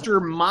her sister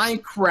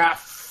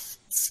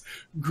Mycraft's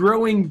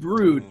growing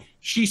brood.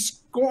 She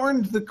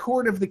scorned the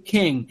court of the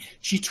king.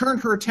 She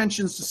turned her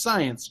attentions to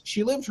science.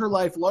 She lived her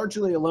life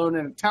largely alone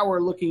in a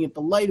tower looking at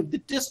the light of the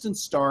distant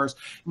stars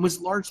and was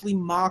largely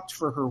mocked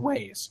for her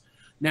ways.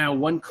 Now,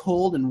 one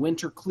cold and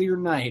winter-clear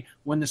night,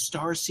 when the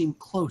stars seemed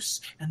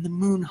close and the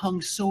moon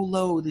hung so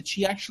low that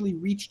she actually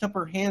reached up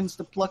her hands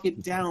to pluck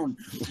it down,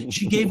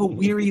 she gave a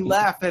weary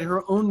laugh at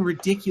her own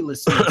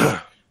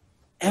ridiculousness.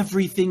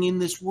 Everything in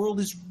this world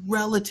is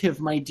relative,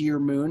 my dear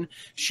moon.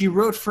 She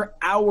wrote for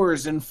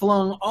hours and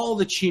flung all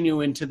that she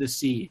knew into the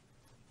sea.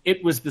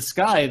 It was the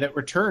sky that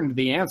returned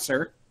the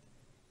answer.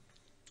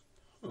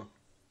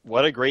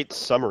 What a great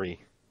summary.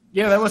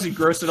 Yeah, that wasn't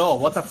gross at all.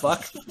 What the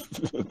fuck?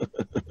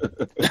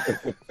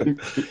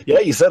 Yeah,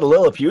 you said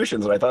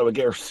Lilliputians, and I thought it would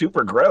get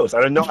super gross.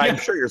 I don't know. I'm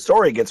sure your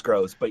story gets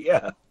gross, but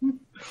yeah,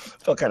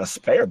 felt kind of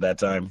spared that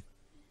time.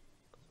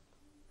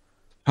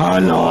 I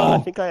Hello.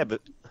 think I have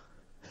it.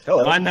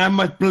 Hello. My name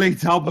is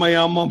Please Help Me.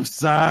 I'm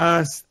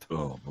obsessed.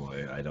 Oh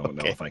boy, I don't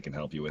know if I can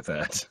help you with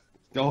that.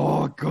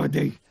 Oh,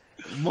 goody.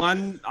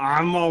 I'm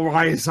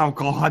alright, so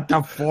go hot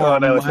the for Oh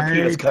no, it's the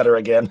penis cutter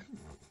again.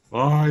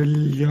 Oh,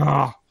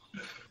 yeah.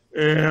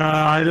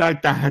 Yeah, I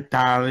like the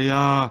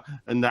Hetalia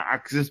and the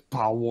Axis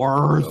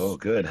powers. Oh,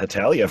 good.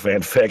 Hetalia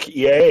fanfic.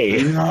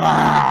 Yay. Yeah,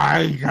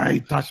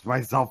 I touched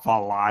myself a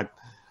lot.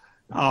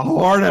 A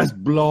horn is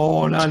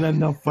blown on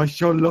an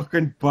official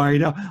looking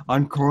beta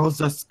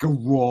uncurls a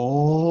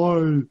scroll.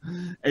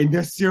 In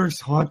this year's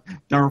hunt,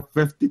 there are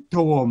 52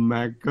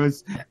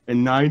 Omegas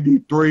and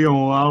 93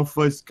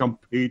 Alphas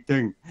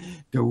competing.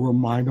 To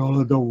remind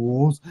all of the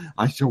rules,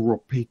 I shall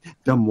repeat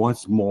them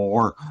once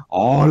more.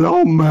 All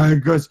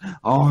Omegas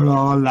are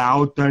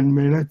allowed 10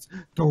 minutes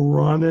to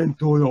run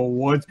into the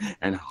woods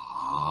and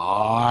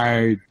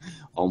hide.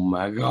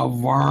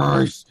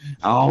 Omegaverse,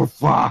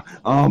 Alpha,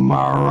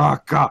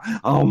 America,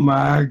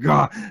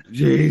 Omega,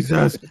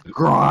 Jesus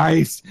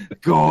Christ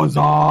goes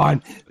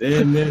on.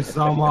 Then there's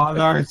some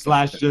other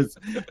slashes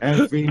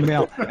and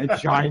female and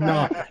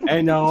China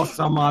and all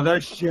some other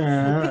shit.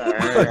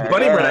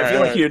 Buddy Brett, I feel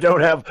like you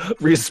don't have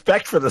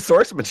respect for the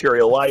source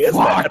material. Why is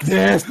Fuck that?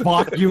 this,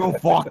 fuck you,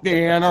 fuck the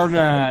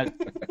internet.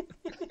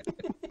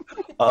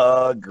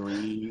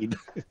 Agreed.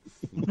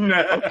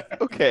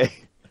 Okay.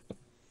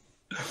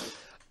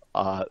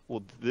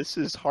 Well, this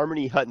is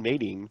Harmony Hut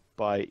Mating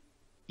by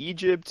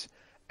Egypt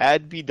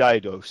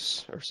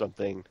Adbididos or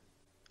something.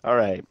 All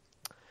right.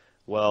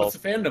 Well, What's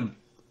the fandom?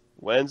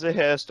 Wednesday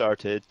has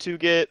started to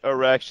get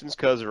erections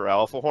because of her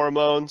alpha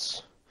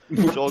hormones.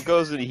 Joel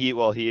goes in the heat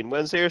while he and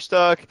Wednesday are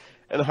stuck,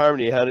 and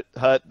Harmony Hut,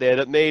 they end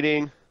up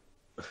mating.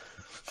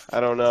 I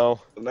don't know.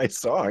 Nice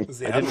song. It's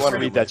the I didn't want to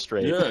read that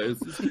straight. Yeah,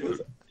 it's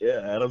good. Yeah,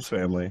 Adam's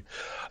Family.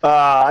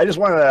 I just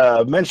want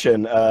to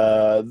mention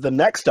the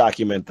next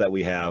document that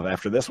we have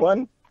after this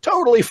one.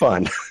 Totally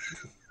fun.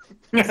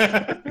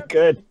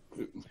 Good.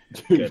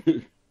 Good.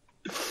 You're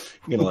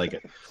going to like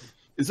it.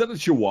 Is that a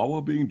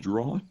chihuahua being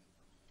drawn?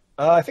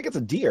 I think it's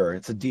a deer.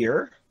 It's a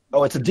deer.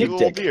 Oh, it's a dick Little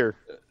dick. deer.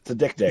 It's a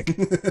dick dick.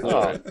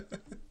 Oh,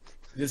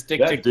 This dick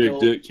That dick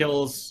dick.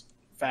 kills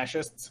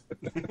fascists.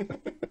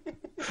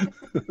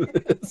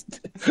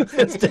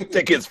 This dick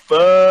dick is fun.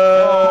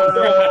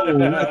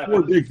 oh,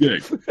 poor Dick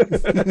Dick.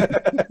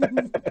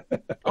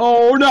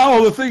 Oh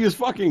no, the thing is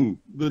fucking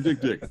the Dick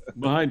Dick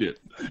behind it.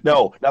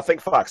 No, nothing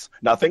fucks.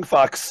 Nothing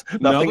fucks.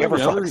 Nothing ever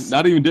never? fucks.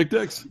 Not even Dick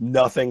Dicks?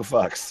 Nothing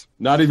fucks.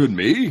 Not even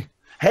me?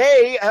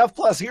 Hey, F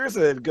plus, here's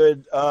a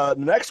good, the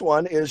next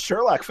one is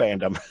Sherlock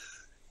fandom.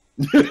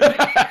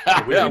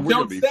 Yeah, we're gonna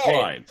Don't be say.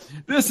 fine.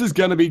 This is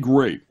gonna be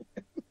great.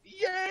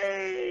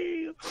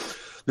 Yay!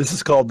 This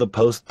is called The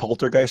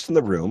Poltergeist in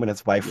the Room, and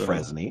it's by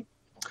Fresney.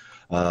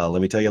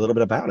 Let me tell you a little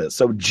bit about it.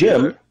 So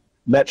Jim Yeah.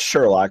 met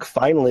Sherlock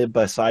finally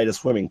beside a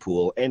swimming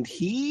pool, and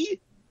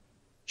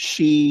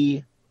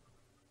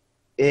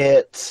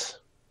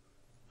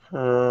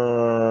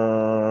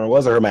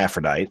was a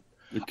hermaphrodite,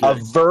 a Okay.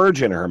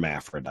 virgin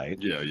hermaphrodite,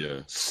 Yeah.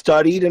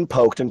 studied and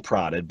poked and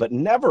prodded, but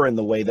never in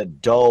the way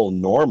that dull,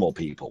 normal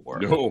people were.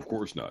 No, of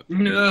course not.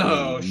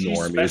 No, she's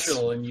Normies.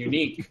 special and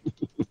unique.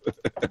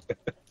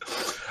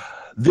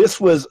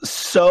 This was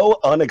so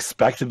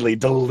unexpectedly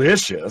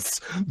delicious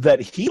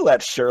that he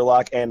let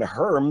Sherlock and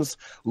Herm's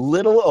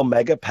little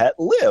Omega pet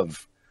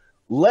live.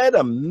 led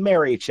a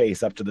merry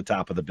chase up to the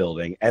top of the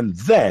building, and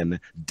then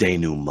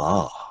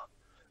denouement.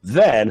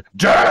 Then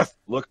death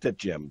looked at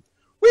Jim.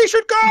 We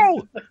should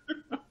go!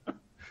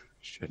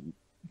 Shouldn't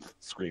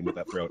scream with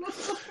that throat.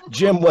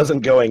 Jim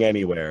wasn't going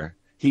anywhere.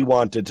 He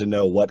wanted to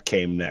know what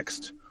came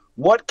next.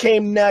 What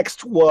came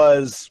next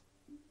was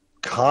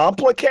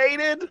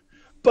complicated,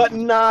 but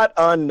not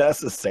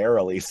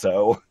unnecessarily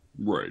so.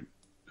 Right.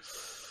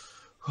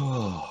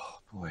 Oh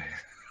boy,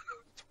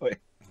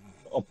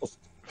 almost.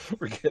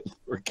 We're getting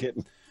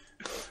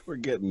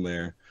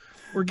there.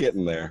 We're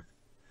getting there.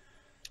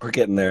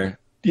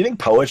 Do you think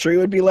poetry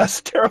would be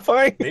less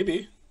terrifying?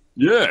 Maybe.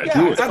 Yeah,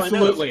 do it.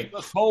 Absolutely.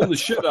 Let's hold the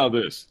shit out of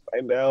this.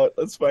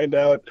 Let's find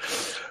out.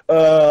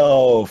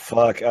 Oh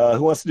fuck!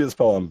 Who wants to do this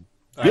poem?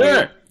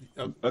 Yeah.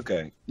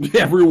 Okay.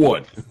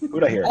 Everyone.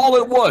 Who'd I hear? All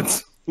at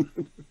once.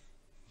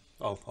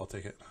 I'll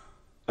take it.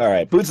 All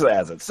right, Boots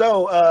has it.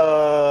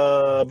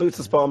 So,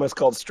 Boots' poem is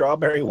called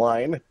Strawberry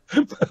Wine.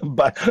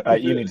 But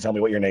you need to tell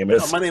me what your name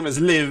is. My name is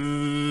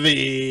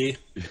Livy.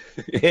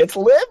 It's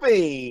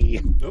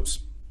Livy. Oops.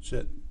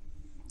 Shit.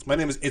 My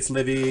name is It's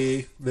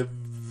Livy.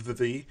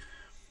 Livy.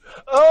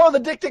 Oh, the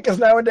Dick is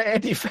now into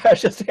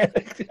anti-fascist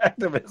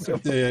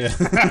activism. Yeah.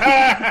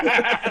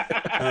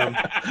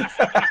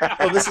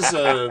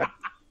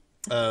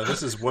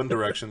 This is One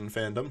Direction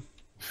fandom.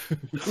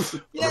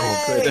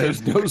 Okay,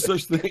 there's no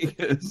such thing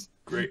as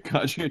great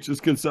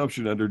conscientious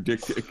consumption under Dick.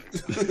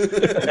 There's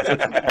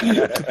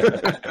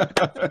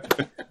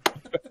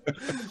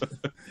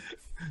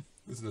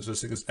no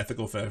such thing as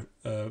ethical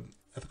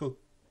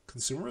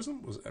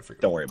consumerism? Was it? I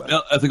forget. Don't worry about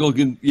it. Ethical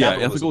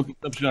Capitalism.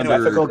 consumption Anyway,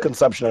 under Ethical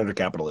consumption under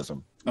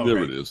capitalism. Oh, there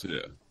right. it is. Yeah.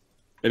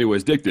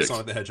 Anyways, Dick.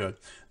 Sonic the Hedgehog.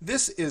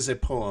 This is a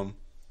poem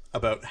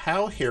about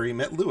how Harry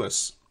met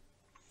Lewis.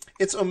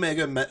 It's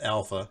Omega met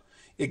Alpha.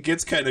 It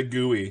gets kind of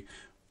gooey.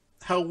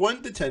 How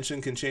one detention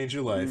can change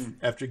your life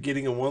after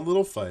getting in one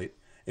little fight.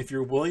 If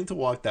you're willing to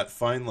walk that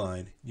fine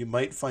line, you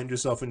might find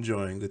yourself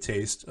enjoying the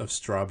taste of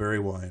strawberry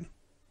wine.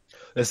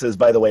 This is,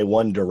 by the way,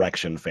 One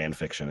Direction fan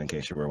fiction, in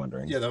case you were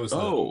wondering. Yeah, that was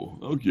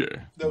okay.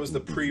 that was the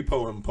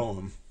pre-poem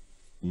poem.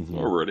 Mm-hmm.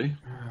 Already.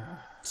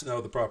 So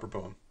now the proper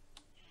poem.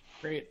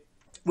 Great.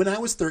 When I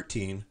was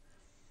 13,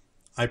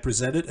 I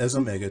presented as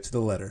Omega to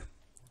the letter.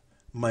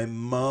 My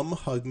mom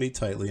hugged me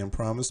tightly and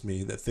promised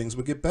me that things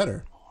would get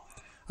better.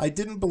 I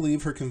didn't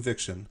believe her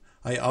conviction.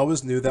 I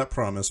always knew that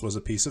promise was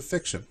a piece of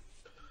fiction.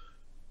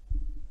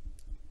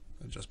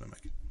 Adjust my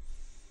mic.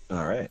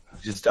 All right.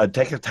 Just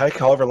take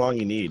however long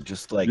you need.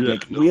 Just like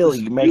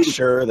make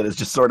sure that it's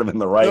just sort of in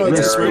the right No, it's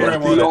just area. where I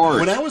want it.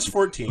 When I was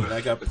 14,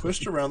 I got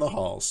pushed around the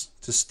halls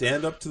to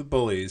stand up to the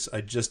bullies.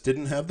 I just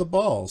didn't have the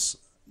balls.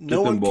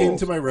 No one came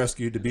to my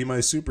rescue to be my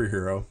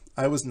superhero.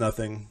 I was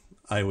nothing.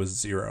 I was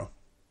zero.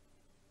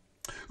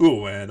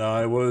 Ooh, when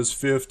I was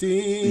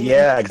 15.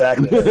 Yeah,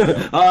 exactly.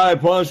 I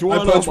punched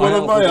one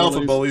of my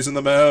alpha bullies in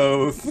the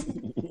mouth.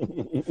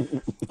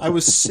 I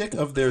was sick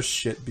of their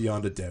shit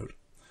beyond a doubt.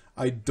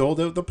 I doled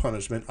out the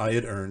punishment I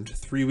had earned.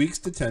 3 weeks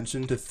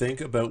detention to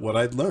think about what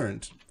I'd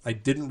learned. I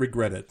didn't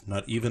regret it,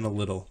 not even a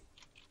little.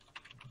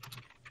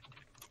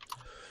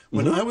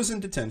 When I was in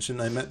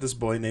detention, I met this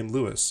boy named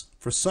Lewis.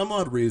 For some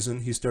odd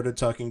reason, he started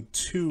talking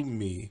to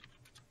me.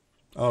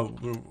 Oh,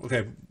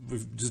 okay.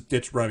 We've just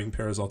ditched rhyming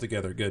pairs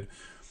altogether. Good.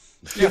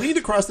 He leaned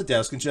across the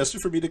desk and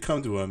gestured for me to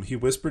come to him. He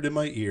whispered in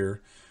my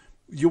ear,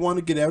 "You want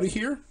to get out of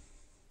here?"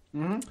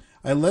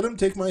 I let him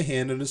take my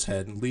hand in his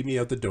head and lead me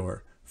out the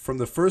door. From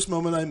the first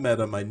moment I met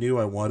him, I knew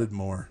I wanted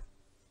more.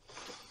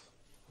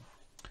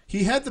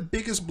 He had the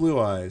biggest blue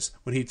eyes.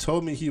 When he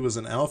told me he was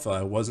an alpha,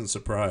 I wasn't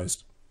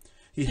surprised.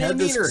 He had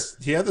this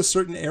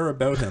certain air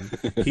about him.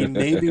 He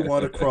made me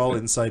want to crawl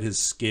inside his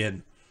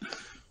skin.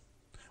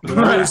 When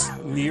I was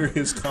near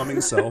his calming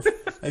self,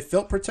 I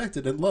felt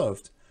protected and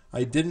loved.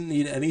 I didn't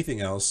need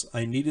anything else.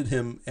 I needed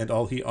him and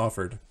all he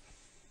offered.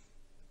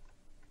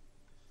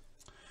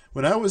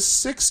 When I was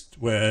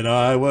 16,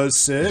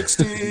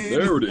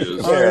 there it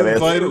is. I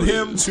invited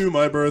him to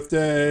my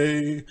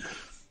birthday.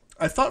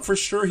 I thought for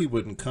sure he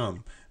wouldn't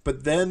come,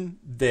 but then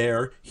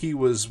there he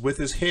was with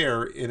his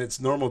hair in its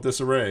normal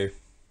disarray.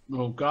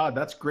 Oh God,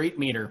 that's great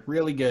meter.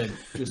 Really good.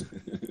 Just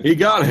He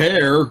got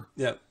hair.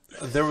 Yeah.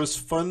 There was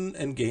fun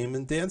and game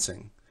and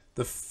dancing.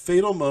 The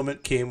fatal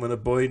moment came when a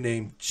boy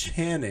named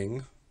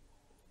Channing,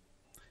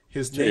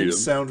 his name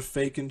sounded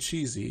fake and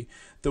cheesy.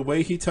 The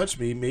way he touched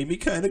me made me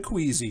kind of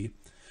queasy.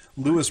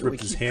 Lewis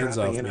ripped his hands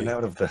off in me. and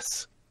out of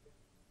this.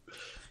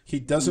 He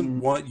doesn't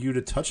want you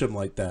to touch him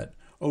like that.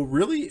 Oh,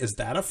 really? Is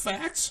that a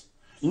fact?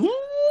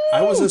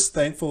 I was as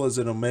thankful as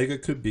an Omega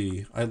could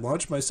be. I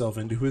launched myself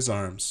into his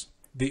arms.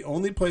 The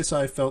only place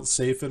I felt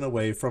safe and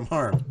away from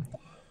harm.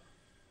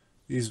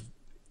 These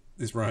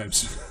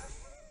rhymes.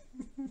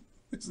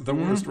 These are the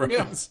worst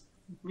rhymes.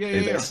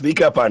 Yeah. Sneak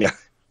up on you.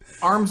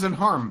 Arms and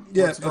harm.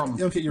 Yeah,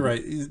 okay, you're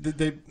right.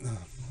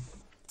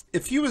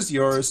 If he was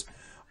yours,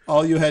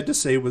 all you had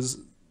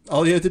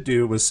to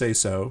do was say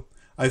so.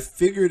 I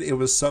figured it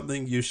was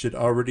something you should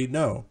already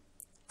know.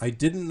 I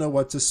didn't know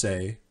what to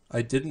say.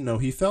 I didn't know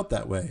he felt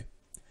that way.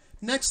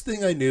 Next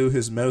thing I knew,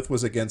 his mouth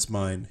was against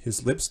mine.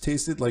 His lips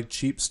tasted like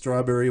cheap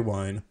strawberry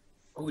wine.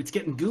 Oh, it's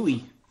getting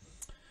gooey.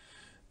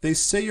 They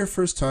say your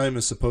first time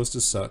is supposed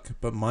to suck,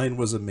 but mine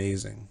was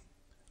amazing.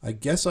 I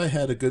guess I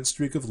had a good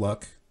streak of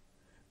luck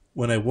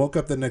when I woke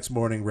up the next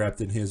morning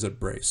wrapped in his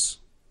embrace.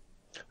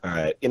 All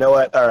right. You know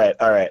what? All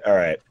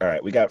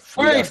right. We got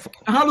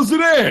how does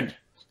it end?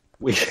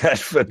 We got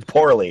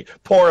poorly.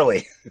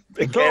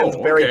 It ends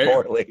very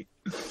poorly.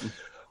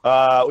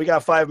 We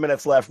got 5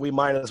 minutes left. We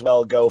might as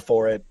well go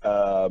for it.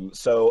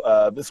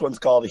 So this one's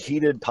called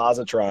Heated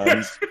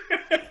Positrons,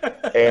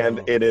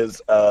 and it is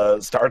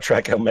Star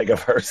Trek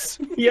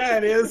Omegaverse. Yeah,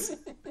 it is.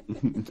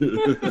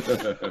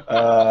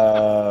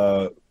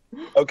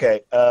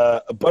 Okay,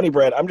 Bunny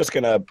Bread, I'm just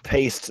going to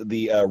paste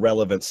the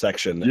relevant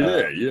section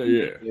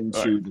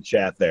into the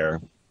chat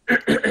there.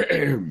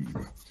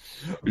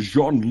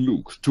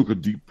 Jean-Luc took a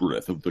deep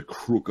breath of the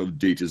crook of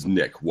Data's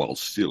neck while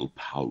still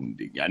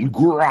pounding and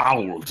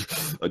growled,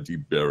 a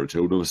deep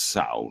baritone of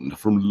sound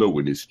from low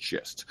in his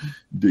chest.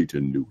 Data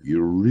knew he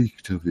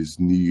reeked of his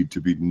need to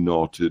be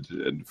knotted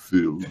and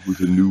filled with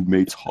a new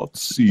mate's hot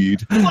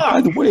seed. By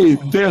the way,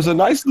 there's a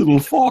nice little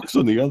fox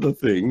on the other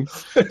thing,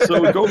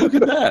 so go look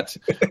at that.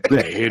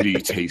 The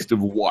heady taste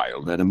of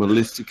wild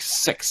animalistic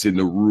sex in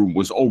the room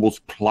was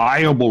almost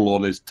pliable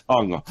on his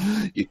tongue.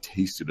 It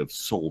tasted of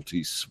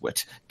salty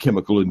sweat,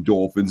 chemical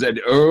endorphins,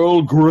 and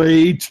Earl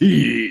Grey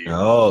tea.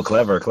 Oh,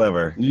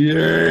 clever.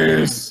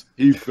 Yes!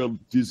 He felt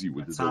dizzy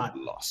with his own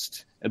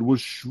lust, and was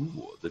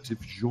sure that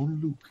if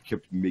Jean-Luc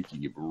kept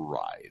making him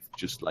writhe,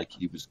 just like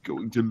he was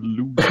going to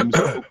lose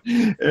himself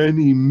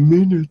any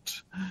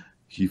minute,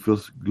 he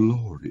felt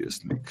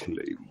gloriously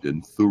claimed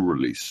and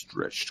thoroughly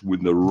stretched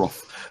when the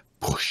rough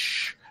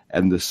push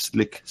and the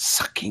slick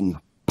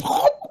sucking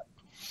pop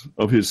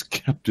of his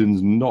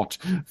captain's knot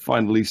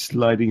finally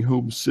sliding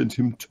home sent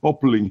him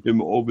toppling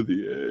him over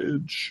the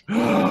edge.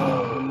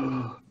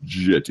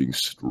 Jetting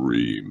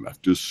stream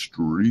after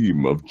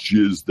stream of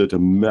jizz that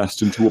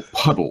amassed into a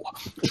puddle,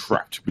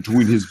 trapped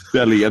between his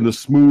belly and the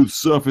smooth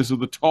surface of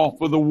the top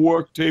of the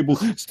work table.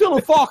 Still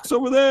a fox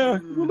over there.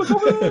 Look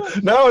over there.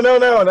 No.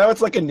 Now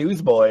it's like a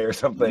newsboy or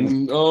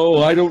something.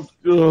 Oh, I don't...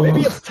 Maybe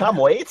it's Tom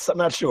Waits? I'm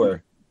not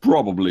sure.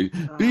 Probably.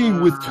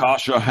 Being with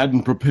Tasha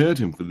hadn't prepared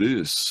him for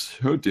this.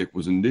 Her dick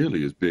wasn't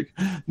nearly as big.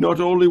 Not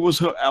only was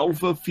her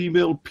alpha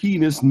female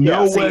penis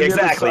nowhere near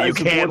exactly. You the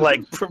size can't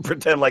of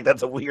pretend like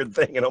that's a weird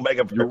thing in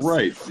Omegaverse. You're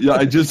right. Yeah,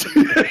 I just...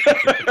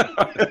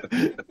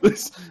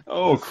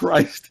 Oh,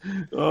 Christ.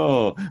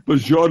 Oh, but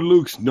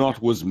Jean-Luc's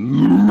knot was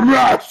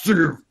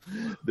massive.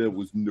 There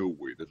was no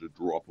way that a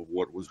drop of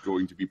what was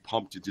going to be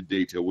pumped into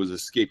Data was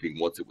escaping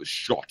once it was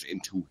shot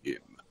into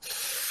him.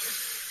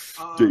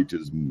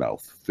 Data's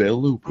mouth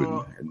fell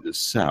open, and the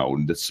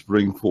sound that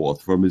sprang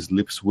forth from his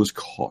lips was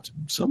caught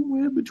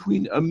somewhere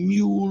between a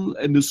mule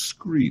and a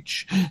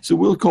screech. So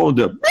we'll call it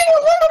a...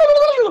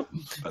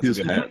 His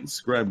hands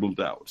scrambled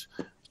out,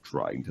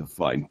 trying to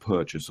find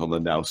purchase on the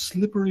now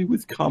slippery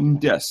with cum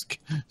desk,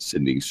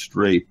 sending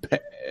stray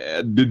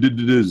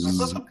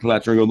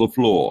clattering on the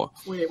floor.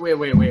 Wait.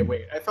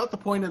 I thought the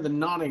point of the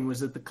knotting was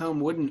that the cum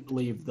wouldn't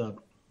leave the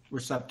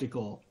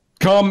receptacle.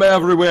 Cum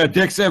everywhere,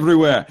 dicks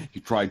everywhere. He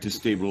tried to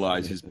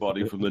stabilize his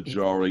body from the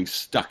jarring,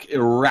 stuck,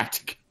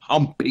 erratic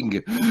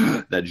humping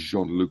that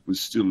Jean-Luc was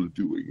still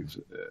doing,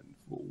 and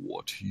for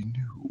what he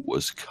knew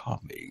was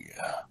coming.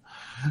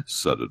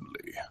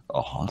 Suddenly,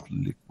 a hot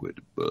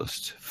liquid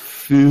burst,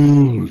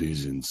 filled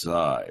his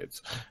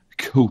insides,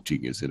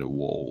 coating his inner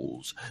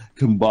walls.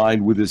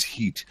 Combined with his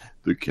heat,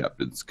 the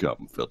captain's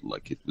cum felt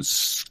like it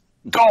was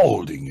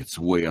scalding its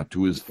way up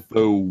to his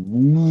faux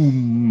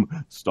womb.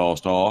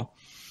 Star.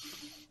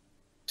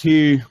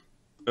 Tea,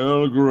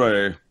 Earl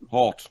Grey,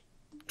 hot,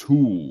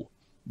 2.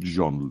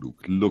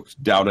 Jean-Luc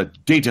looked down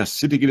at Data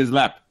sitting in his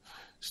lap,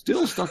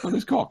 still stuck on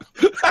his cock.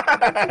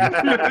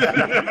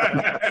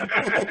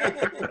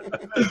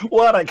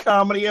 What a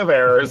comedy of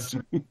errors.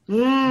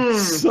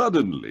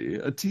 Suddenly,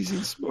 a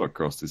teasing smirk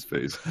crossed his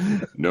face.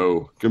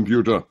 No,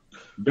 computer.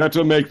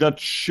 Better make that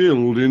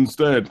chilled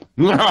instead.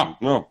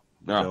 No.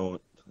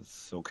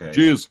 It's okay.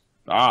 Cheers.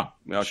 Now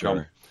Sure.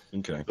 come.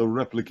 Okay. The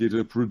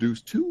replicator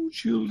produced 2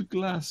 chilled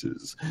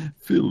glasses,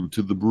 filled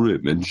to the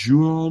brim, and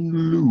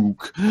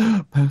Jean-Luc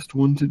passed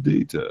one to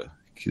Data,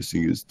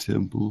 kissing his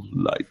temple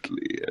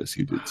lightly as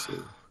he did so.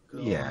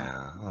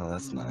 Yeah. Oh,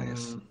 that's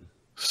nice.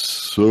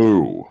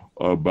 So,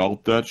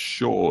 about that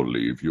shore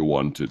leave you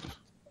wanted.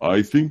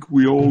 I think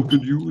we all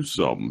could use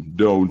some,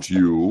 don't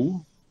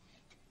you?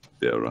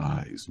 Their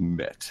eyes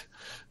met.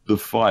 The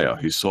fire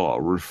he saw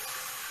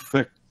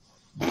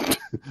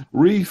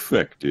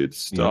refected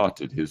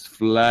started his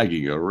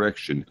flagging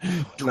erection,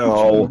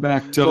 twitching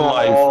back to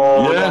life.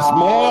 Yes,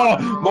 more!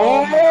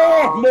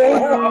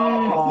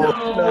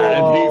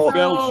 And he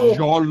felt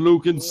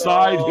Jean-Luc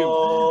inside him,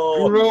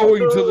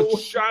 growing to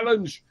the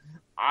challenge.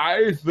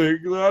 I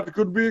think that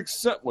could be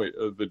Wait,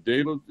 the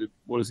data.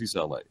 What does he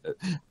sound like?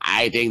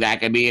 I think that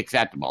could be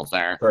acceptable,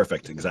 sir.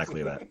 Perfect.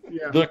 Exactly that.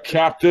 Yeah. The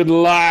captain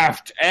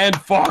laughed and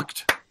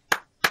fucked.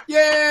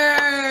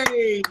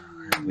 Yay!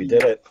 We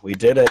did it.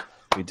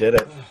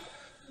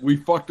 We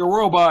fucked a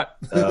robot.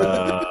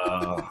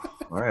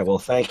 All right. Well,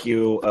 thank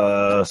you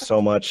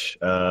so much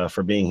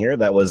for being here.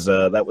 That was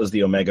the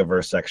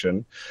Omegaverse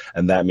section,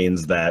 and that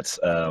means that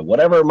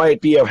whatever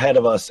might be ahead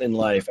of us in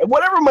life, and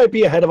whatever might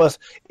be ahead of us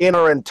in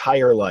our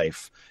entire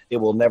life, it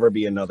will never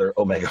be another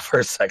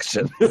Omegaverse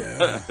section.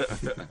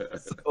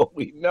 So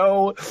we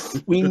know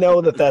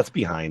that that's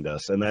behind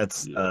us, and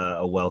that's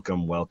a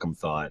welcome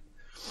thought.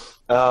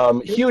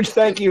 Huge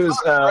thank yous.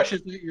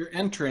 Rushes at your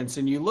entrance,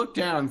 and you look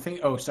down and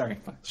think, "Oh, sorry."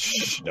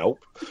 Nope.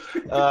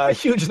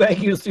 Huge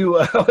thank yous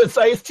to it's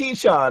Ice T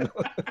Sean.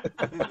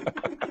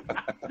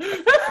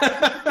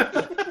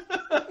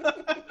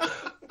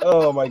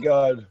 Oh my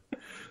God.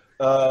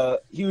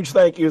 Huge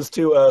thank yous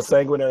to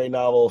Sanguinary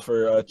Novel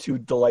for 2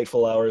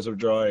 delightful hours of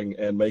drawing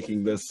and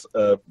making this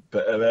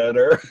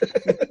better.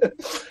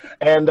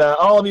 And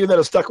all of you that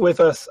have stuck with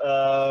us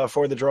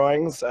for the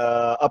drawings.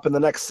 Up in the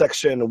next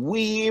section,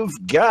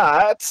 we've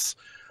got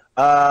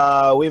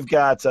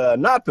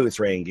Not Boots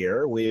Rain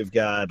Gear, we've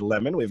got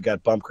Lemon, we've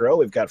got bumpgrrl,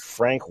 we've got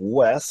Frank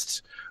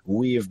West,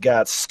 we've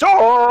got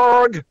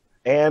Storg,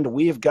 and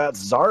we've got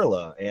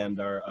Zarla, and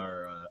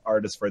our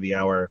artist for the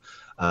hour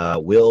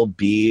will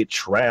be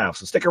Trav.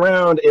 So stick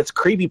around. It's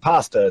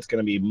creepypasta. It's going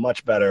to be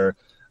much better.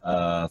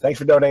 Thanks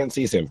for donating.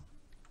 See you soon.